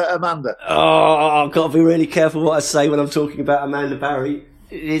with Amanda? Oh, I've got to be really careful what I say when I'm talking about Amanda Barry.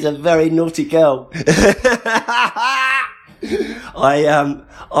 She's a very naughty girl.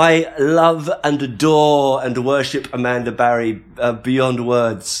 I love and adore and worship Amanda Barry beyond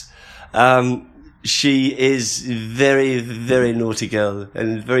words. She is very, very naughty girl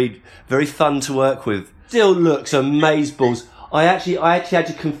and very, very fun to work with. Still looks amazeballs. I actually had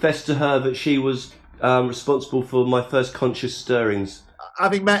to confess to her that she was responsible for my first conscious stirrings.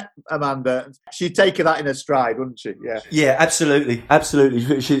 Having met Amanda, she'd taken that in her stride, wouldn't she? Yeah. Yeah, absolutely.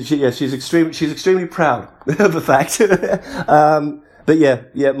 She's extremely proud of the fact. But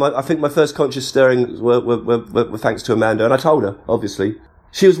I think my first conscious stirrings were thanks to Amanda, and I told her, obviously.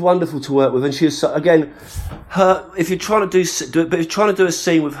 She was wonderful to work with, and she was if you're trying to do a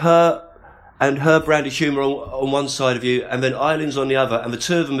scene with her and her brand of humour on one side of you, and then Eileen's on the other, and the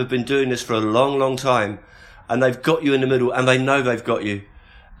two of them have been doing this for a long, long time, and they've got you in the middle, and they know they've got you,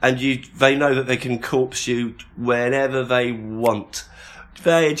 and they know that they can corpse you whenever they want.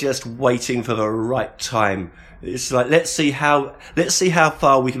 They're just waiting for the right time. It's like, let's see how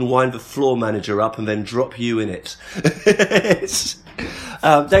far we can wind the floor manager up and then drop you in it.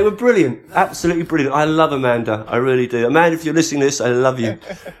 They were brilliant, absolutely brilliant. I love Amanda, I really do. Amanda, if you're listening to this, I love you.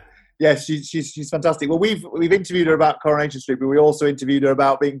 Yes, she's fantastic. Well, we've interviewed her about Coronation Street, but we also interviewed her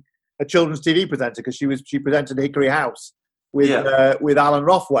about being a children's TV presenter because she presented Hickory House with Alan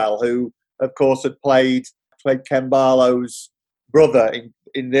Rothwell, who of course had played Ken Barlow's brother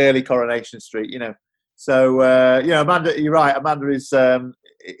in the early Coronation Street. So Amanda, you're right. Amanda is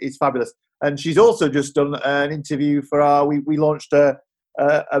fabulous, and she's also just done an interview for we launched a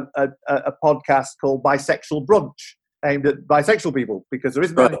podcast called Bisexual Brunch, aimed at bisexual people, because there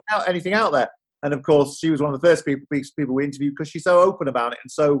isn't anything out there. And of course, she was one of the first people we interviewed because she's so open about it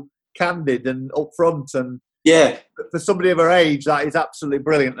and so candid and upfront. And for somebody of her age, that is absolutely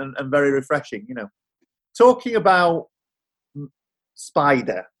brilliant and very refreshing. Talking about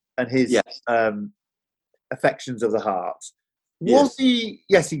Spider and his affections of the heart. Was he?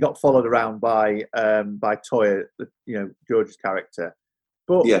 Yes, he got followed around by Toyah, George's character,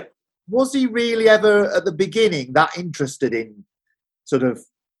 but. Yeah. Was he really ever, at the beginning, that interested in sort of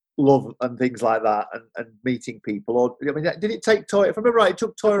love and things like that and meeting people? Or, did it take Toyah, if I remember right, it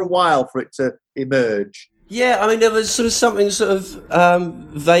took Toyah a while for it to emerge? Yeah, there was sort of something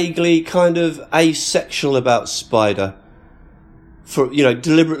vaguely kind of asexual about Spider. For,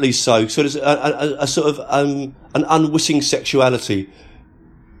 deliberately so. So there's a sort of an unwitting sexuality.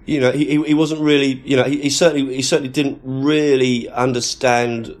 he wasn't really, he certainly didn't really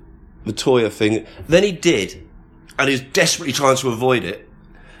understand the Toyah thing. Then he did, and he was desperately trying to avoid it.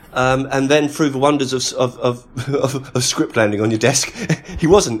 And then through the wonders of script landing on your desk, he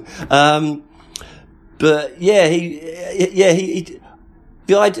wasn't. But yeah, the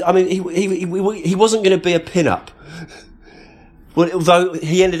idea. I mean, he wasn't going to be a pin-up. Well, although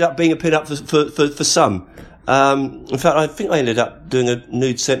he ended up being a pin-up for some. In fact, I think I ended up doing a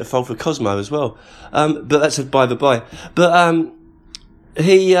nude centerfold for Cosmo as well. But that's a by the by. But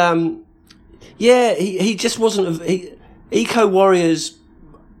he just wasn't. Eco warriors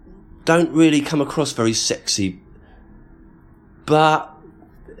don't really come across very sexy, but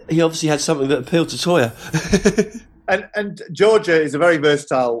he obviously had something that appealed to Toyah. and Georgia is a very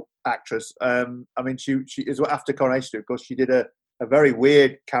versatile actress. I mean, she is after Coronation, of course, she did a very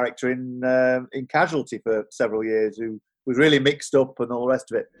weird character in Casualty for several years, who was really mixed up and all the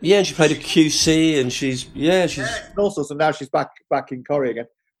rest of it. Yeah, and she played a QC, and she's also, so now she's back in Corrie again.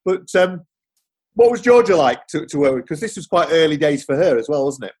 But what was Georgia like to work with? Because this was quite early days for her as well,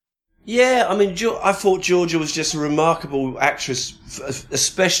 wasn't it? Yeah, I mean, I thought Georgia was just a remarkable actress,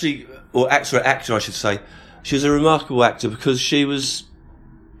 especially, or actor, I should say. She was a remarkable actor because she was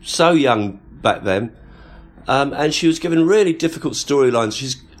so young back then, and she was given really difficult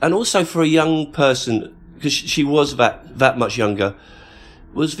storylines. And also for a young person, because she was that much younger,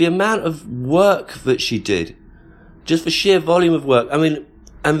 was the amount of work that she did, just the sheer volume of work. I mean,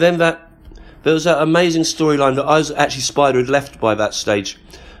 and then there was that amazing storyline that Spider had left by that stage.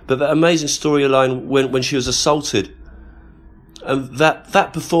 But that amazing storyline when she was assaulted, and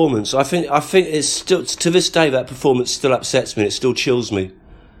that performance, I think it's still, to this day, that performance still upsets me and it still chills me.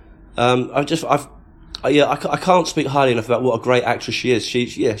 I can't speak highly enough about what a great actress she is.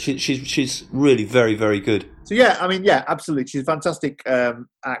 She's really very, very good. So absolutely, she's a fantastic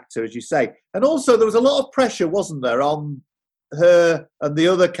actor, as you say. And also, there was a lot of pressure, wasn't there, on her and the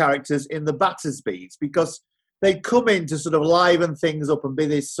other characters in the Battersbys, because they'd come in to sort of liven things up and be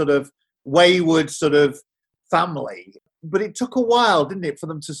this sort of wayward sort of family. But it took a while, didn't it, for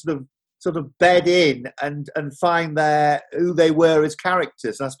them to sort of bed in and find who they were as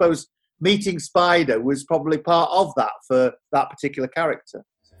characters. And I suppose meeting Spider was probably part of that for that particular character.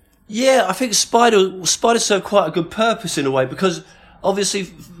 Yeah, I think Spider served quite a good purpose in a way, because obviously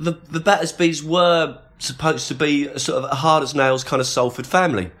the Battersbys were supposed to be a sort of a hard as nails kind of Salford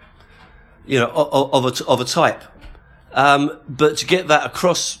family. Of a type, but to get that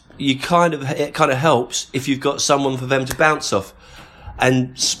across, it kind of helps if you've got someone for them to bounce off.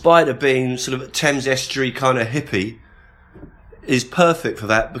 And Spider, being sort of a Thames Estuary kind of hippie, is perfect for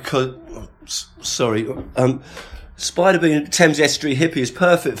that because, Spider being a Thames Estuary hippie is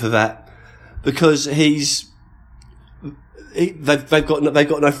perfect for that because they've got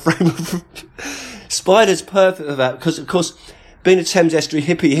no frame of. Spider's perfect for that because, of course, being a Thames Estuary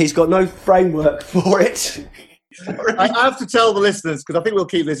hippie, he's got no framework for it. I have to tell the listeners, because I think we'll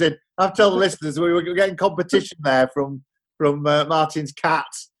keep this in, I have to tell the listeners we were getting competition there from Martin's cat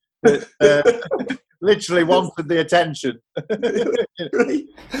that literally wanted the attention.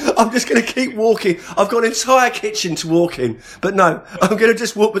 I'm just going to keep walking. I've got an entire kitchen to walk in. But no, I'm going to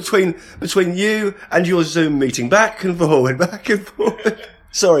just walk between you and your Zoom meeting, back and forward, back and forward.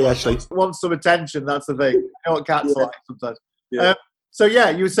 Sorry, Ashley. Want some attention, that's the thing. You know what cats like sometimes. Yeah.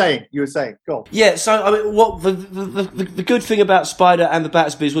 You were saying, go on. Yeah, so I mean, what the good thing about Spider and the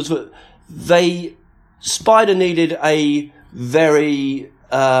Battersbys was that Spider needed a very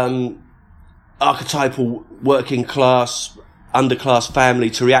archetypal working class, underclass family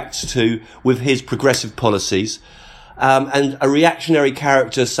to react to with his progressive policies, and a reactionary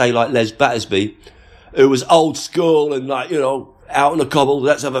character, say like Les Battersby, who was old school and out on the cobble,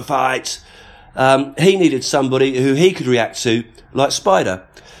 let's have a fight. He needed somebody who he could react to, like Spider.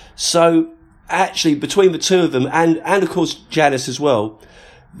 So actually, between the two of them, and of course Janice as well,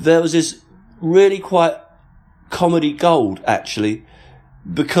 there was this really quite comedy gold, actually,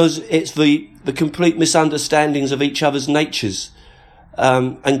 because it's the complete misunderstandings of each other's natures,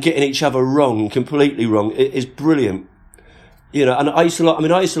 and getting each other wrong, completely wrong. It is brilliant. And I used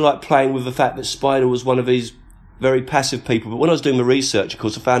to like playing with the fact that Spider was one of these very passive people, but when I was doing my research, of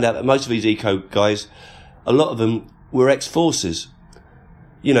course, I found out that most of these eco guys, a lot of them were ex-forces.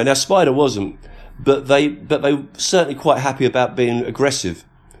 Now Spider wasn't, but they were certainly quite happy about being aggressive.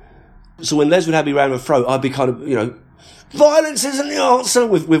 So when Les would have me round the throat, I'd be kind of, violence isn't the answer,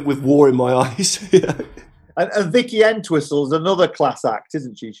 with war in my eyes. And Vicky Entwistle is another class act,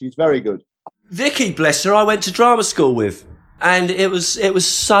 isn't she? She's very good. Vicky, bless her, I went to drama school with. And it was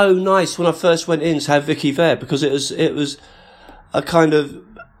so nice when I first went in to have Vicky there, because it was a kind of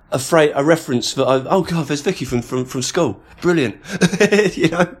a reference that oh God, there's Vicky from school. Brilliant. You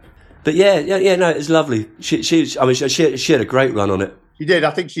know? But yeah, no, it's lovely. She had a great run on it. She did.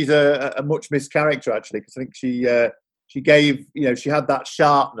 I think she's a much missed character, actually, because I think she gave, she had that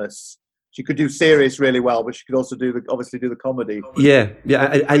sharpness. She could do serious really well, but she could also do the comedy. Yeah,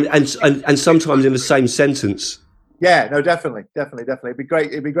 and sometimes in the same sentence. Yeah, no, definitely. It'd be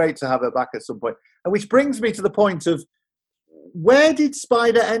great to have her back at some point. And which brings me to the point of, where did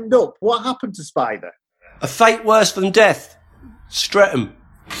Spider end up? What happened to Spider? A fate worse than death. Streatham.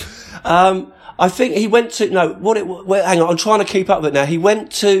 I think he went to hang on, I'm trying to keep up with it now. He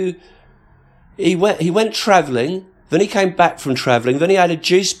went travelling, then he came back from travelling, then he had a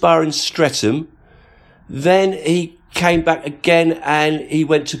juice bar in Streatham, then he came back again and he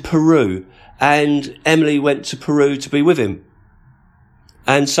went to Peru, and Emily went to Peru to be with him.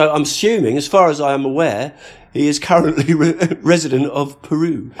 And so I'm assuming, as far as I am aware, he is currently resident of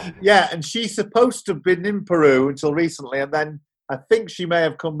Peru. Yeah, and she's supposed to have been in Peru until recently, and then I think she may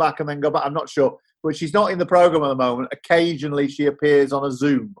have come back and then go back. I'm not sure. But she's not in the programme at the moment. Occasionally she appears on a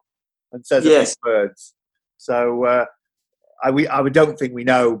Zoom and says a few words. So I don't think we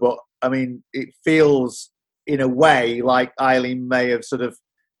know, but I mean, it feels in a way like Eileen may have sort of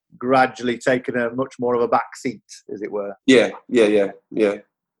gradually taken a much more of a back seat, as it were. Yeah.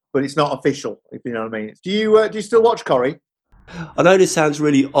 But it's not official, if you know what I mean. Do you still watch Corrie? I know this sounds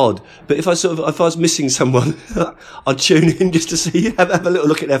really odd, but if I was missing someone, I'd tune in just to see, have a little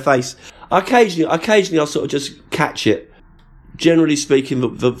look at their face. Occasionally I'll sort of just catch it. Generally speaking,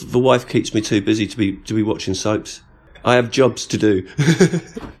 the wife keeps me too busy to be watching soaps. I have jobs to do.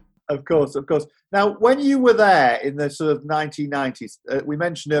 Of course. Now, when you were there in the sort of 1990s, we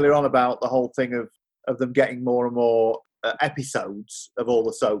mentioned earlier on about the whole thing of them getting more and more episodes of all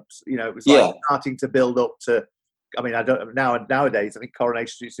the soaps. It was like starting to build up to. I mean, I don't nowadays. I think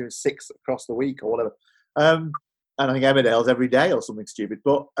Coronation Street's doing 6 across the week or whatever, and I think Emmerdale's every day or something stupid.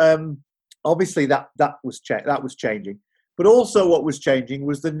 But obviously that was changing. But also, what was changing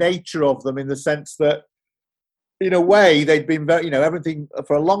was the nature of them, in the sense that, in a way, they'd been very, everything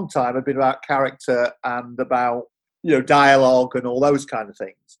for a long time had been about character and about dialogue and all those kind of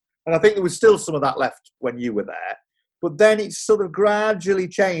things. And I think there was still some of that left when you were there. But then it's sort of gradually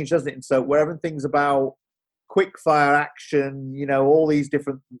changed, hasn't it? And so where everything's about quick fire action, all these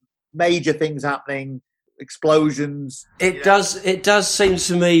different major things happening, explosions. It does seem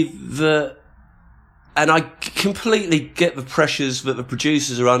to me that, and I completely get the pressures that the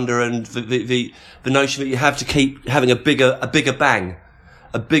producers are under, and the notion that you have to keep having a bigger bang,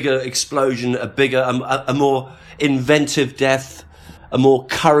 a bigger explosion, a more inventive death, a more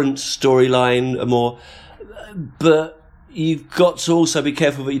current storyline, but you've got to also be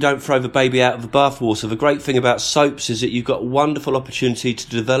careful that you don't throw the baby out of the bathwater. The great thing about soaps is that you've got a wonderful opportunity to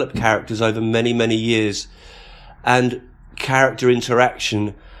develop characters over many, many years, and character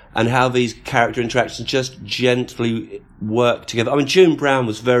interaction, and how these character interactions just gently work together. I mean, June Brown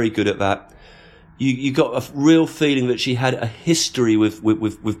was very good at that. You got a real feeling that she had a history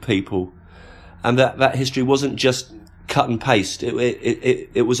with people, and that history wasn't just cut and paste.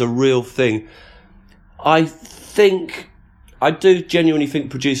 It was a real thing. I do genuinely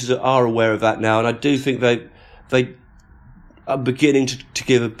think producers are aware of that now, and I do think they are beginning to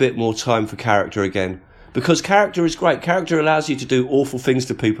give a bit more time for character again. Because character is great. Character allows you to do awful things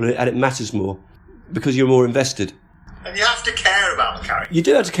to people, and it matters more because you're more invested. And you have to care about the character. You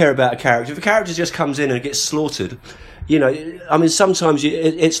do have to care about a character. If a character just comes in and gets slaughtered, I mean, sometimes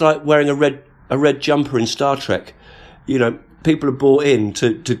it's like wearing a red jumper in Star Trek. People are brought in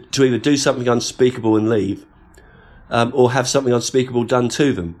to either do something unspeakable and leave, or have something unspeakable done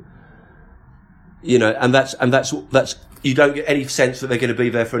to them. And that's you don't get any sense that they're going to be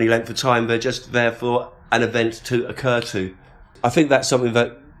there for any length of time. They're just there for an event to occur to. I think that's something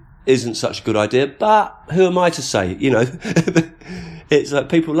that isn't such a good idea, but who am I to say? It's like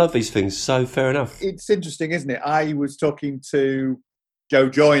people love these things, so fair enough. It's interesting, isn't it? I was talking to Joe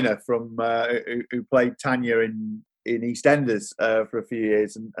Joyner from who played Tanya in EastEnders for a few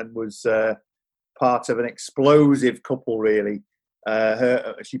years, and was part of an explosive couple, really.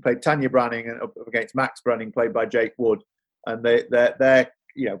 She played Tanya Branning up against Max Branning, played by Jake Wood, and they're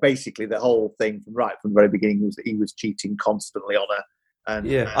basically the whole thing from the very beginning was that he was cheating constantly on her. And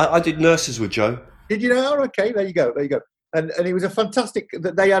I did Nurses with Joe. Did you know? Okay, there you go. And it was a fantastic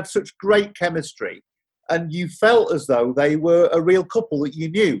that they had such great chemistry, and you felt as though they were a real couple that you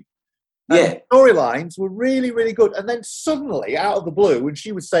knew. And storylines were really, really good. And then suddenly, out of the blue, and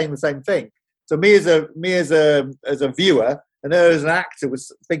she was saying the same thing. So me as a viewer, and her as an actor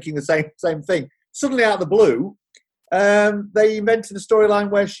was thinking the same thing. Suddenly, out of the blue, they invented a storyline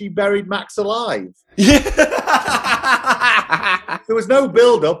where she buried Max alive. Yeah. There was no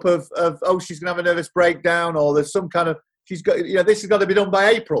build-up of she's going to have a nervous breakdown, or there's some kind of, she's got, this has got to be done by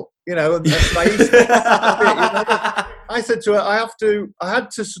April, and by Easter. I said to her, I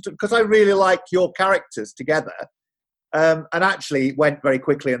had to, because I really like your characters together, and actually it went very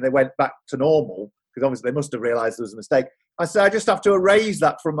quickly and they went back to normal, because obviously they must have realised there was a mistake. I said, I just have to erase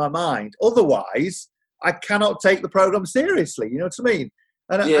that from my mind. Otherwise, I cannot take the programme seriously. You know what I mean?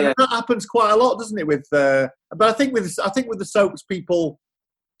 And that happens quite a lot, doesn't it? But I think with the soaps, people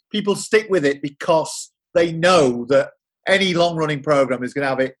stick with it because they know that any long-running programme is going to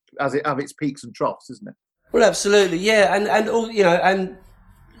have its peaks and troughs, isn't it? Well, absolutely, yeah, and all,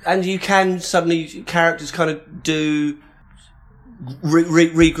 and you can suddenly, characters kind of do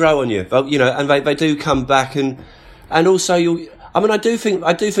regrow on you, and they do come back, and also I do think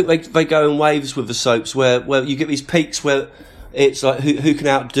they go in waves with the soaps where you get these peaks where it's like who can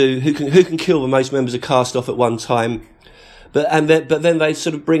outdo, who can kill the most members of cast off at one time, but then they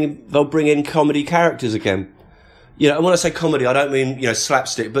sort of bring in comedy characters again, and when I say comedy, I don't mean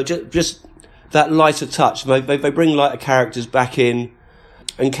slapstick, but just that lighter touch. They bring lighter characters back in,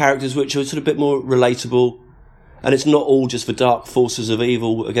 and characters which are sort of a bit more relatable, and it's not all just the dark forces of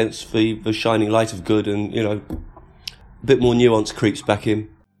evil against the shining light of good, and a bit more nuance creeps back in.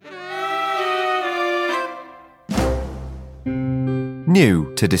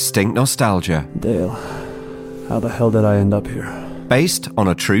 New to Distinct Nostalgia. Dale, how the hell did I end up here? Based on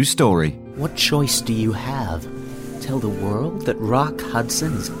a true story. What choice do you have? Tell the world that Rock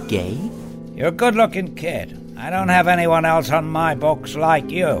Hudson is gay? You're a good-looking kid. I don't have anyone else on my books like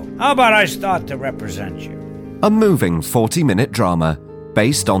you. How about I start to represent you? A moving 40-minute drama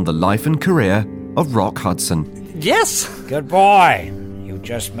based on the life and career of Rock Hudson. Yes! Good boy. You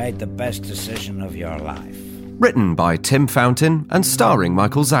just made the best decision of your life. Written by Tim Fountain and starring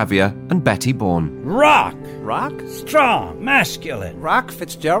Michael Xavier and Betty Bourne. Rock! Rock? Strong, masculine. Rock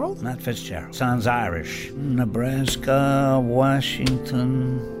Fitzgerald? Not Fitzgerald. Sounds Irish. Nebraska,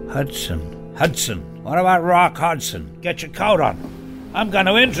 Washington, Hudson. Hudson. What about Rock Hudson? Get your coat on. I'm going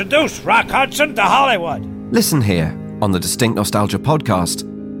to introduce Rock Hudson to Hollywood. Listen here on the Distinct Nostalgia podcast,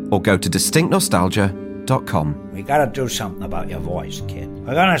 or go to distinctnostalgia.com. We got to do something about your voice, kid.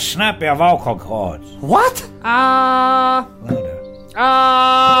 We're going to snap your vocal cords. What? Louder.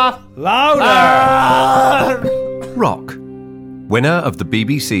 Louder! Rock. Winner of the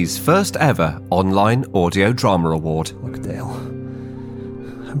BBC's first ever online audio drama award. Look, Dale,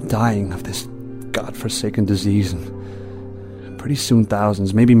 I'm dying of this godforsaken disease, and pretty soon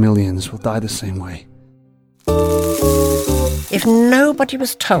thousands, maybe millions, will die the same way. If nobody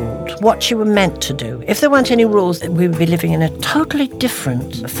was told what you were meant to do, if there weren't any rules, we would be living in a totally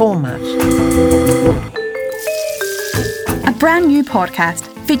different format. A brand new podcast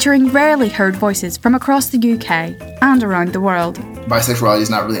featuring rarely heard voices from across the UK and around the world. Bisexuality is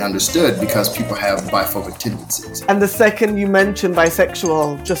not really understood because people have biphobic tendencies. And the second you mention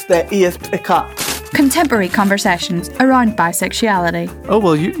bisexual, just their ears pick up. Contemporary conversations around bisexuality. Oh,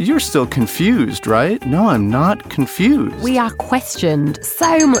 well, you're still confused, right? No, I'm not confused. We are questioned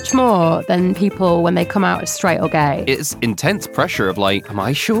so much more than people when they come out as straight or gay. It's intense pressure of am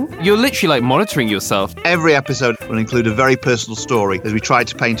I sure? You're literally monitoring yourself. Every episode will include a very personal story as we try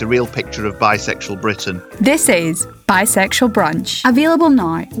to paint a real picture of bisexual Britain. This is Bisexual Brunch, available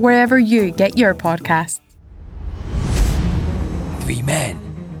now wherever you get your podcasts. 3 men,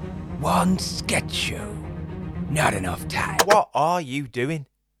 1 sketch show. Not enough time. What are you doing?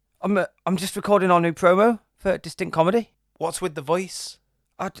 I'm just recording our new promo for Distinct Comedy. What's with the voice?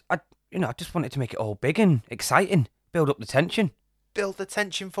 I just wanted to make it all big and exciting, build up the tension. Build the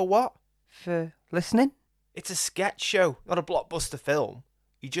tension for what? For listening. It's a sketch show, not a blockbuster film.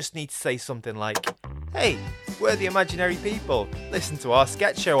 You just need to say something like, "Hey, we're the imaginary people. Listen to our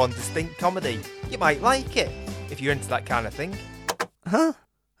sketch show on Distinct Comedy. You might like it, if you're into that kind of thing." Huh?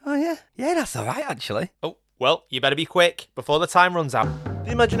 Oh, yeah. Yeah, that's all right, actually. Oh, well, you better be quick before the time runs out.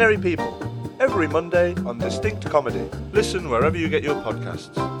 The Imaginary People, every Monday on Distinct Comedy. Listen wherever you get your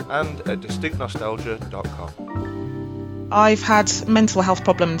podcasts and at distinctnostalgia.com. I've had mental health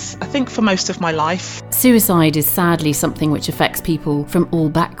problems, I think, for most of my life. Suicide is sadly something which affects people from all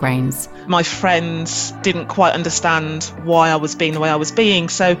backgrounds. My friends didn't quite understand why I was being the way I was being,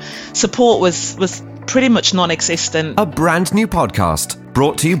 so support was pretty much non-existent. A brand new podcast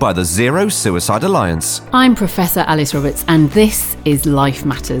Brought to you by the Zero Suicide Alliance. I'm Professor Alice Roberts, and this is Life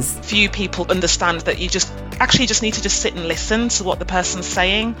Matters. Few people understand that you just need to sit and listen to what the person's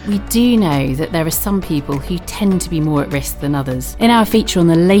saying. We do know that there are some people who tend to be more at risk than others. In our feature on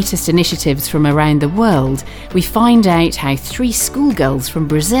the latest initiatives from around the world, we find out how 3 schoolgirls from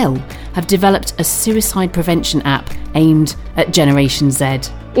Brazil have developed a suicide prevention app aimed at Generation Z.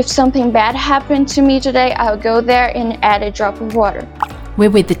 If something bad happened to me today, I'll go there and add a drop of water. We're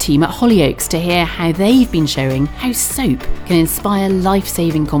with the team at Hollyoaks to hear how they've been showing how soap can inspire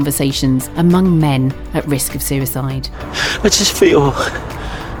life-saving conversations among men at risk of suicide. I just feel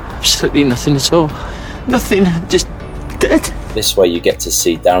absolutely nothing at all. Nothing, just dead. This way you get to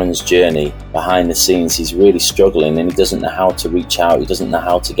see Darren's journey behind the scenes. He's really struggling and he doesn't know how to reach out. He doesn't know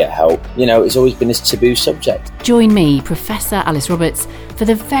how to get help. You know, it's always been his taboo subject. Join me, Professor Alice Roberts, for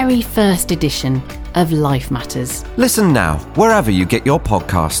the very first edition of Life Matters. Listen now, wherever you get your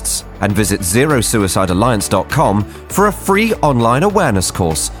podcasts, and visit zerosuicidealliance.com for a free online awareness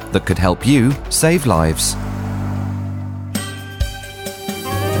course that could help you save lives.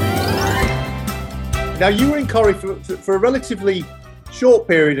 Now, you were in Corrie for a relatively short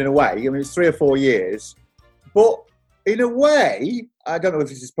period in a way. I mean, it's 3 or 4 years. But in a way, I don't know if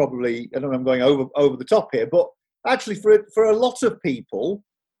this is probably, I don't know if I'm going over the top here, but actually for a lot of people,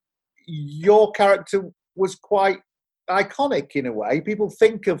 your character was quite iconic in a way. People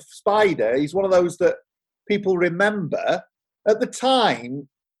think of Spider. He's one of those that people remember. At the time,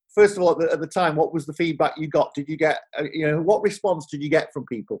 first of all, at the time, what was the feedback you got? Did you get, what response did you get from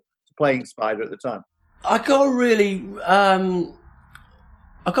people to playing Spider at the time? I got a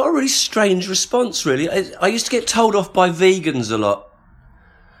really strange response, really. I used to get told off by vegans a lot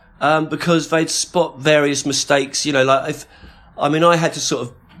because they'd spot various mistakes. You know, like I had to sort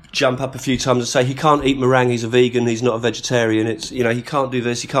of jump up a few times and say, he can't eat meringue, he's a vegan, he's not a vegetarian. It's, he can't do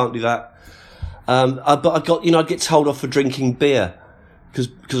this, he can't do that. But I'd get told off for drinking beer because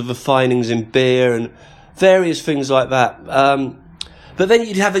of the findings in beer and various things like that. But then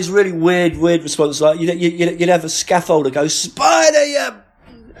you'd have these really weird responses, like you'd have a scaffolder go, "Spider, you,"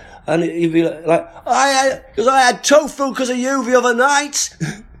 and you'd be like, I had tofu because of you the other night."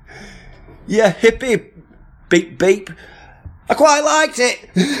 "Yeah, hippie, beep beep. I quite liked it."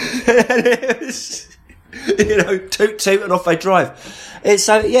 And it was, toot toot, and off they drive. It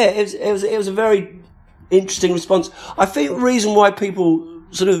was a very interesting response. I think the reason why people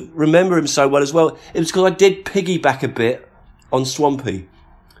sort of remember him so well as well, it was because I did piggyback a bit on Swampy.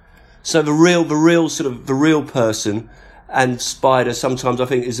 So the real person and Spider sometimes I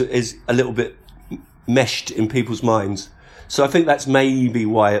think is a little bit meshed in people's minds. So I think that's maybe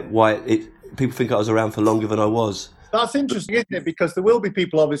why people think I was around for longer than I was. That's interesting, isn't it? Because there will be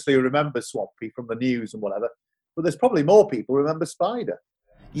people obviously who remember Swampy from the news and whatever, but there's probably more people who remember Spider.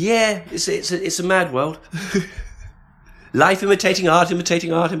 Yeah, it's a mad world. Life imitating art,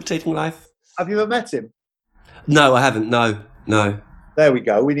 imitating life. Have you ever met him? No, I haven't. No. There we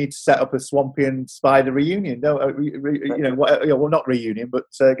go. We need to set up a Swampy and Spider reunion. No, well, not reunion, but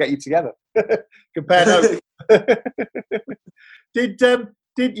get you together. Compare notes.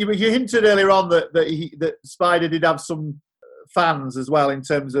 Did you hinted earlier on that Spider did have some fans as well, in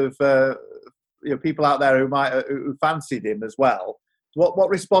terms of people out there who fancied him as well. What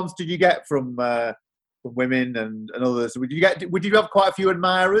response did you get from women and others? Would you have quite a few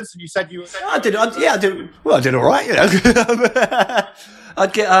admirers? And you said you were... I did. Well, I did all right.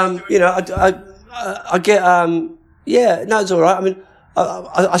 I'd get. Yeah, no, it's all right. I mean,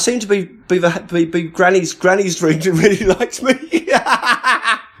 I seem to be Granny's really liked me.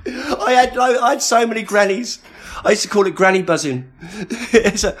 I had so many grannies. I used to call it granny buzzing.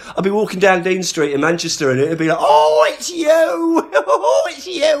 I'd be walking down Dean Street in Manchester and it'd be like, "Oh, it's you! Oh, it's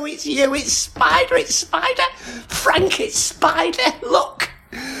you! It's Spider! Frank, it's Spider! Look!"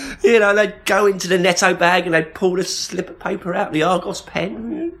 They'd go into the Netto bag and they'd pull the slip of paper out, the Argos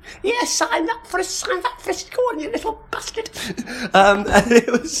pen. "Yeah, sign up for us. Go on, you little bastard." And it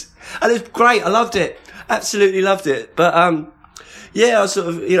was great. I loved it. Absolutely loved it. But, I sort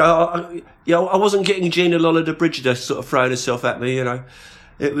of, I wasn't getting Gina Lola de Brigida sort of throwing herself at me,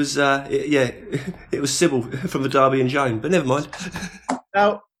 It was, it was Sybil from the Derby and Joan, but never mind.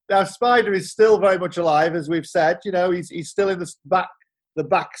 Now Spider is still very much alive, as we've said. He's still in the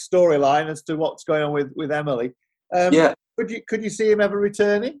back storyline as to what's going on with Emily. Could you see him ever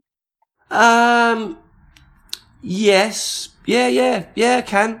returning? Yes. Yeah, I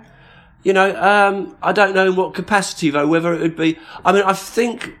can. I don't know in what capacity though, whether it would be, I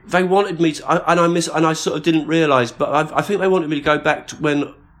think they wanted me to, and I sort of didn't realise, but I think they wanted me to go back to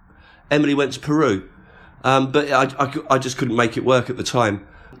when Emily went to Peru. But I just couldn't make it work at the time.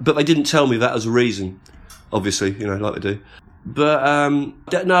 But they didn't tell me that as a reason, obviously, like they do. But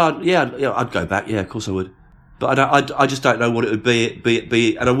I'd go back. Yeah, of course I would. But I just don't know what it would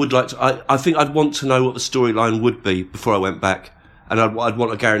be. And I would like to. I think I'd want to know what the storyline would be before I went back, and I'd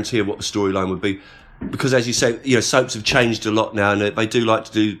want a guarantee of what the storyline would be, because as you say, soaps have changed a lot now, and they do like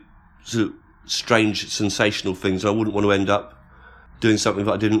to do sort of strange, sensational things. And I wouldn't want to end up doing something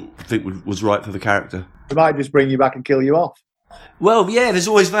that I didn't think was right for the character. They might just bring you back and kill you off. Well, yeah, there's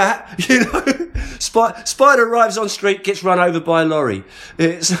always that. Spider arrives on street, gets run over by a lorry.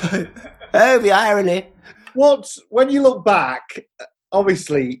 It's the irony. When you look back,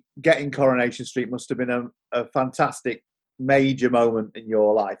 obviously getting Coronation Street must have been a fantastic major moment in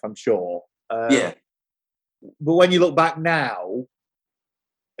your life, I'm sure. Yeah. But when you look back now,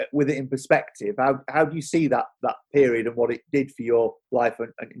 with it in perspective, how do you see that period and what it did for your life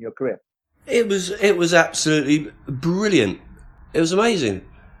and your career? It was absolutely brilliant. It was amazing.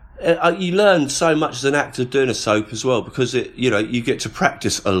 You learn so much as an actor doing a soap as well, because you get to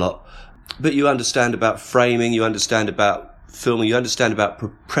practice a lot. But you understand about framing, you understand about filming, you understand about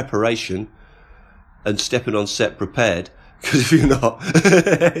preparation and stepping on set prepared. Because if you're not,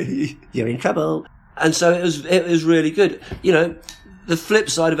 you're in trouble. And so it was really good. The flip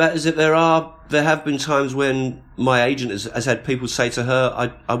side of that is that there have been times when my agent has had people say to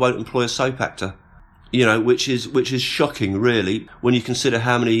her, I won't employ a soap actor. Which is shocking, really, when you consider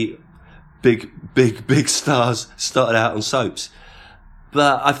how many big stars started out on soaps.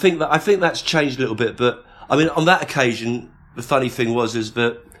 But I think that's changed a little bit. But I mean, on that occasion, the funny thing is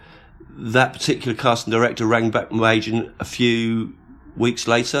that particular casting director rang back my agent a few weeks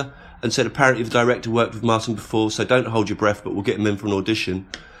later and said apparently the director worked with Martin before, so don't hold your breath, but we'll get him in for an audition.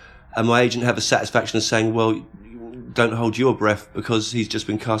 And my agent had the satisfaction of saying, well, don't hold your breath because he's just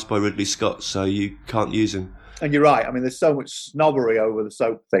been cast by Ridley Scott, so you can't use him. And you're right. I mean, there's so much snobbery over the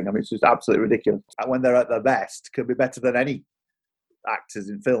soap thing. I mean, it's just absolutely ridiculous. And when they're at their best, can be better than any actors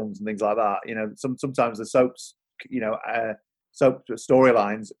in films and things like that. Sometimes the soaps, soap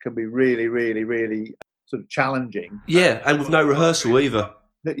storylines can be really, really, really sort of challenging. Yeah, and with no rehearsal either.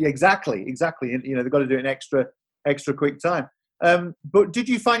 Exactly. And, they've got to do it in extra quick time. But did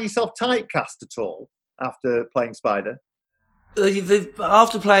you find yourself typecast at all after playing Spider?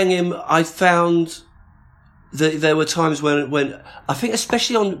 After playing him, I found that there were times when I think,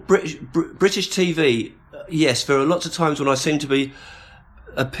 especially on British TV, yes, there are lots of times when I seem to be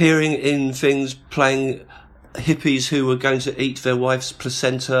appearing in things playing hippies who were going to eat their wife's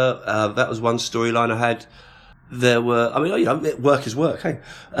placenta. That was one storyline I had. There were, work is work, hey.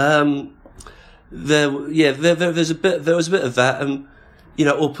 There was a bit of that, and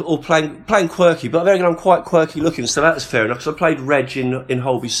or playing quirky. But then I'm quite quirky looking, so that was fair enough. Because I played Reg in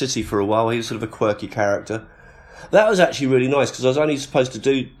Holby City for a while. He was sort of a quirky character. That was actually really nice because I was only supposed to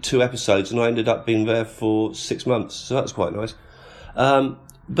do 2 episodes, and I ended up being there for 6 months, so that was quite nice.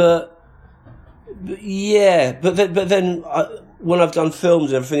 But then when I've done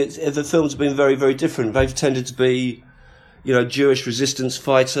films and everything, the films have been very, very different. They've tended to be, Jewish resistance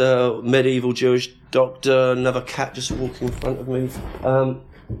fighter, medieval Jewish doctor, another cat just walking in front of me.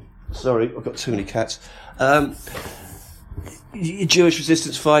 Sorry, I've got too many cats. Jewish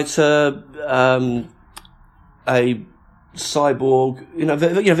resistance fighter, a cyborg.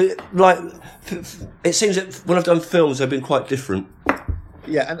 It seems that when I've done films, they've been quite different.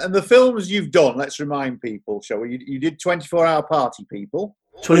 Yeah, and the films you've done, let's remind people, shall we? You did 24-Hour Party People.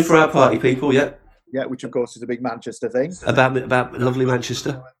 24-Hour Party People, yeah. Yeah, which of course is a big Manchester thing. About lovely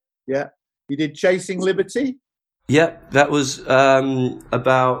Manchester. Yeah. You did Chasing Liberty? Yeah, that was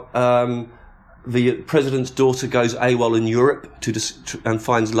about the president's daughter goes AWOL in Europe and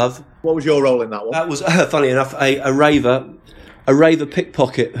finds love. What was your role in that one? That was, funny enough, a raver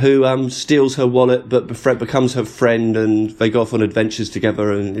pickpocket who steals her wallet but becomes her friend, and they go off on adventures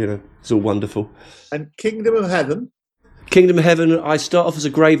together, and it's all wonderful. And Kingdom of Heaven? Kingdom of Heaven, I start off as a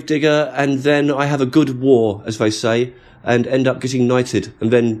grave digger, and then I have a good war, as they say, and end up getting knighted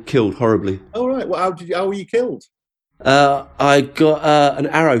and then killed horribly. Oh right, well, how were you killed? I got an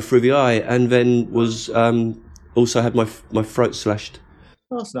arrow through the eye, and then was also had my throat slashed.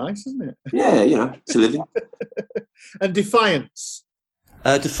 Oh, that's nice, isn't it? Yeah, it's a living. And Defiance.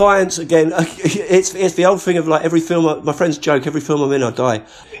 Defiance, again, it's the old thing of like every film, my friends joke, every film I'm in I die.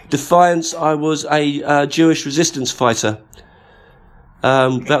 Defiance, I was a Jewish resistance fighter.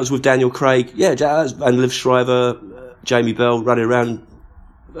 That was with Daniel Craig, and Liv Schreiber, Jamie Bell running around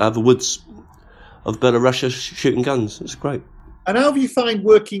the woods of Belarus shooting guns. It was great. And how have you find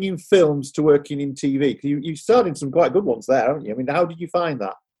working in films to working in TV? Because you starred in some quite good ones there, haven't you? I mean, how did you find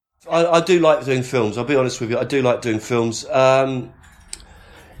that? I do like doing films. I'll be honest with you. I do like doing films.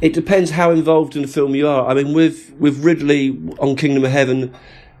 It depends how involved in the film you are. I mean, with Ridley on Kingdom of Heaven,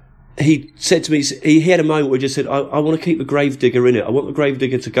 he said to me, he had a moment where he just said, I want to keep the gravedigger in it. I want the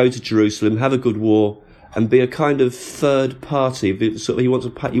gravedigger to go to Jerusalem, have a good war, and be a kind of third party. Sort of, he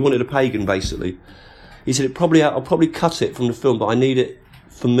wanted a pagan, basically. He said, I'll probably cut it from the film, but I need it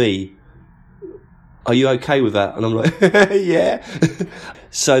for me. Are you okay with that? And I'm like, yeah.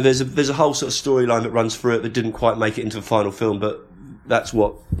 So there's a whole sort of storyline that runs through it that didn't quite make it into the final film, but that's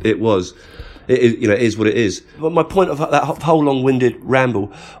what it was. It is what it is. But my point of that whole long-winded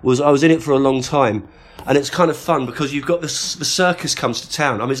ramble was I was in it for a long time, and it's kind of fun because you've got the circus comes to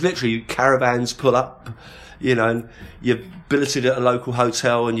town. I mean, it's literally caravans pull up, and you're billeted at a local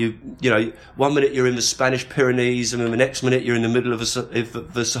hotel, and you 1 minute you're in the Spanish Pyrenees, and then the next minute you're in the middle of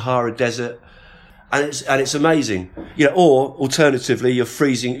the Sahara Desert. And it's amazing, Or alternatively, you're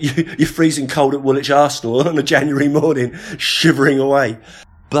freezing cold at Woolwich Arsenal on a January morning, shivering away.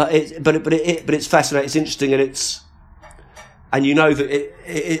 But it's fascinating. It's interesting, and you know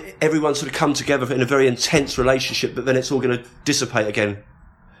that everyone's sort of come together in a very intense relationship, but then it's all going to dissipate again,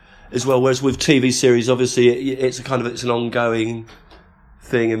 as well. Whereas with TV series, obviously, it's an ongoing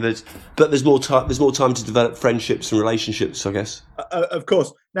thing, and there's more time to develop friendships and relationships, I guess. Of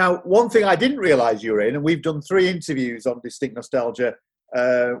course. Now, one thing I didn't realise you were in, and we've done 3 interviews on Distinct Nostalgia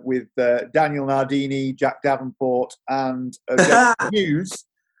with Daniel Nardini, Jack Davenport, and Hughes.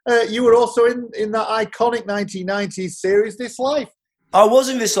 You were also in that iconic 1990s series, This Life. I was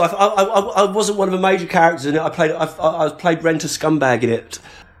in This Life. I wasn't one of the major characters in it. I played Rent a Scumbag in it.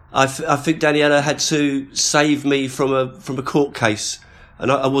 I think Daniela had to save me from a court case.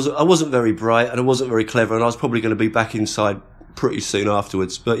 And I wasn't very bright, and I wasn't very clever, and I was probably going to be back inside pretty soon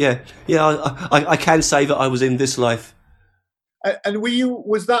afterwards. But I can say that I was in This Life. And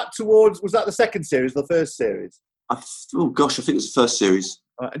was that the second series, the first series? I think it was the first series.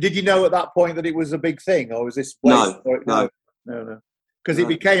 Did you know at that point that it was a big thing, or was this? No. Because it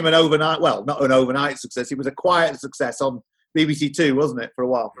became an overnight. Well, not an overnight success. It was a quiet success on BBC Two, wasn't it, for a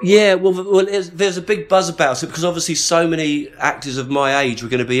while? Yeah, well, there's a big buzz about it because obviously so many actors of my age were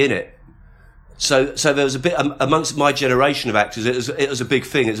going to be in it. So there was a bit amongst my generation of actors. It was a big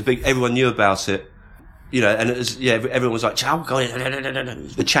thing. Everyone knew about it, and it was everyone was like, "Oh God,"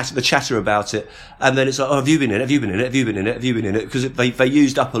 the chatter about it, and then it's like, "Oh, have you been in it? Have you been in it? Have you been in it? Have you been in it?" Because they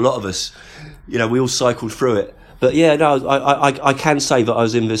used up a lot of us. We all cycled through it. But yeah, no, I can say that I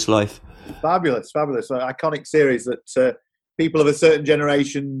was in This Life. Fabulous, iconic series that. People of a certain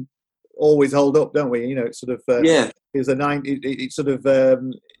generation always hold up, don't we? It's sort of It was it's sort of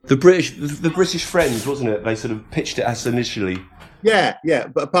the British Friends, wasn't it? They sort of pitched it as initially. Yeah.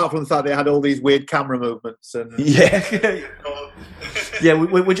 But apart from the fact they had all these weird camera movements and we're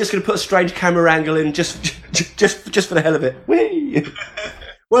just going to put a strange camera angle in just for the hell of it. Whee!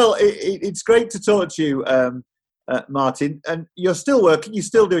 Well, it's great to talk to you, Martin. And you're still working. You're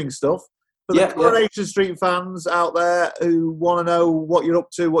still doing stuff. For the Coronation Street fans out there who want to know what you're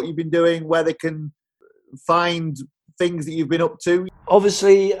up to, what you've been doing, where they can find things that you've been up to.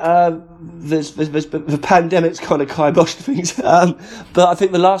 Obviously, the pandemic's kind of kiboshed things. But I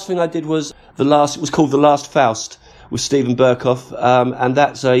think the last thing I did was it was called The Last Faust with Stephen Burkoff. And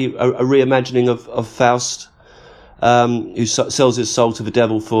that's a reimagining of Faust, who sells his soul to the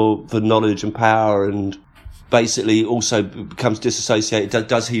devil for knowledge and power, and basically also becomes disassociated.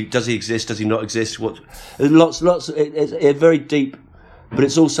 Does he exist? Does he not exist? Lots. It's very deep, but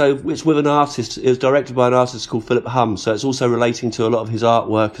it's with an artist. It was directed by an artist called Philip Hum, so it's also relating to a lot of his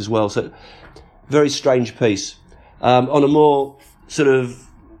artwork as well. So, very strange piece. On a more sort of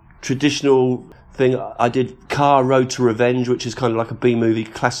traditional thing, I did Car Road to Revenge, which is kind of like a B-movie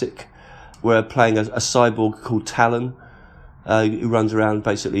classic, where playing a cyborg called Talon, who runs around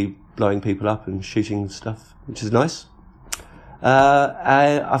basically blowing people up and shooting stuff, which is nice.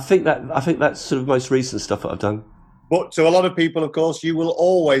 I think that's sort of most recent stuff that I've done. But to a lot of people, of course, you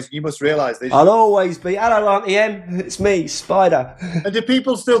must realise this. I'll always be, hello, Auntie M, it's me, Spider. And do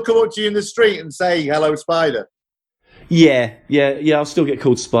people still come up to you in the street and say, hello, Spider? Yeah, I'll still get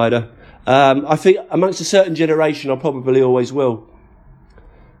called Spider. I think amongst a certain generation, I probably always will.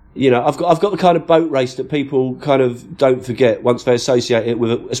 I've got the kind of boat race that people kind of don't forget once they associate it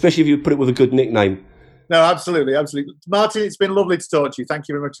with it, especially if you put it with a good nickname. No, absolutely. Martin, it's been lovely to talk to you. Thank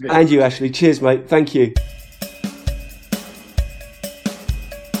you very much indeed. And you, Ashley. Cheers, mate. Thank you.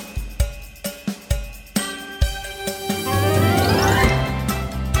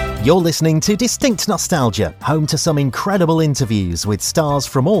 You're listening to Distinct Nostalgia, home to some incredible interviews with stars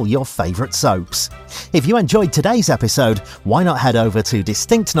from all your favourite soaps. If you enjoyed today's episode, why not head over to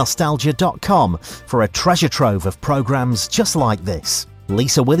distinctnostalgia.com for a treasure trove of programmes just like this.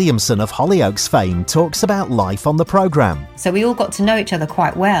 Lisa Williamson of Hollyoaks fame talks about life on the programme. So we all got to know each other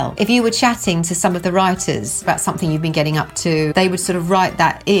quite well. If you were chatting to some of the writers about something you've been getting up to, they would sort of write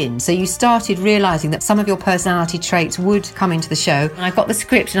that in. So you started realising that some of your personality traits would come into the show. And I got the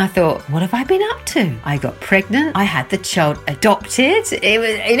script and I thought, what have I been up to? I got pregnant. I had the child adopted. It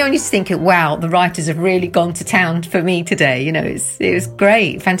was, you know, and you just think, wow, the writers have really gone to town for me today. You know, it was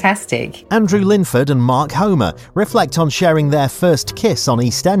great, fantastic. Andrew Linford and Mark Homer reflect on sharing their first kiss on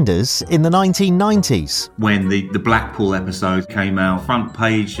EastEnders in the 1990s. When the Blackpool episode came out, front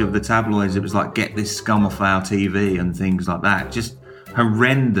page of the tabloids, it was like, get this scum off our TV and things like that. Just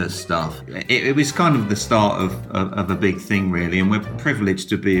horrendous stuff. It was kind of the start of a big thing, really, and we're privileged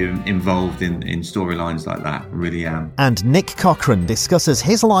to be involved in storylines like that. I really am. And Nick Cochrane discusses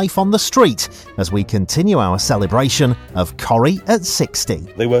his life on the street as we continue our celebration of Corrie at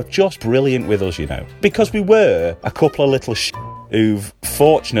 60. They were just brilliant with us, you know, because we were a couple of little who've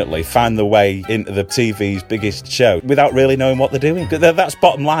fortunately found their way into the TV's biggest show without really knowing what they're doing. That's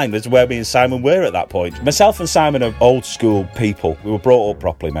bottom line, is where me and Simon were at that point. Myself and Simon are old school people. We were brought up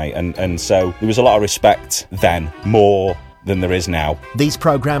properly, mate, and so there was a lot of respect then, more than there is now. These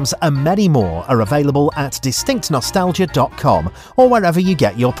programmes and many more are available at distinctnostalgia.com or wherever you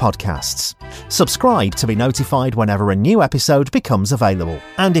get your podcasts. Subscribe to be notified whenever a new episode becomes available.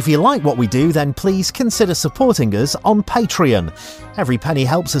 And if you like what we do, then please consider supporting us on Patreon. Every penny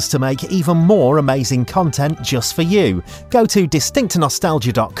helps us to make even more amazing content just for you. Go to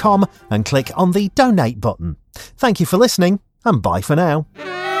distinctnostalgia.com and click on the donate button. Thank you for listening, and bye for now.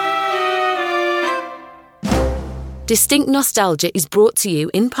 Distinct Nostalgia is brought to you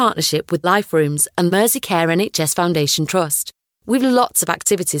in partnership with Life Rooms and Merseycare NHS Foundation Trust. We've lots of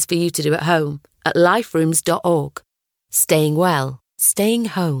activities for you to do at home at liferooms.org. Staying well, staying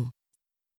home.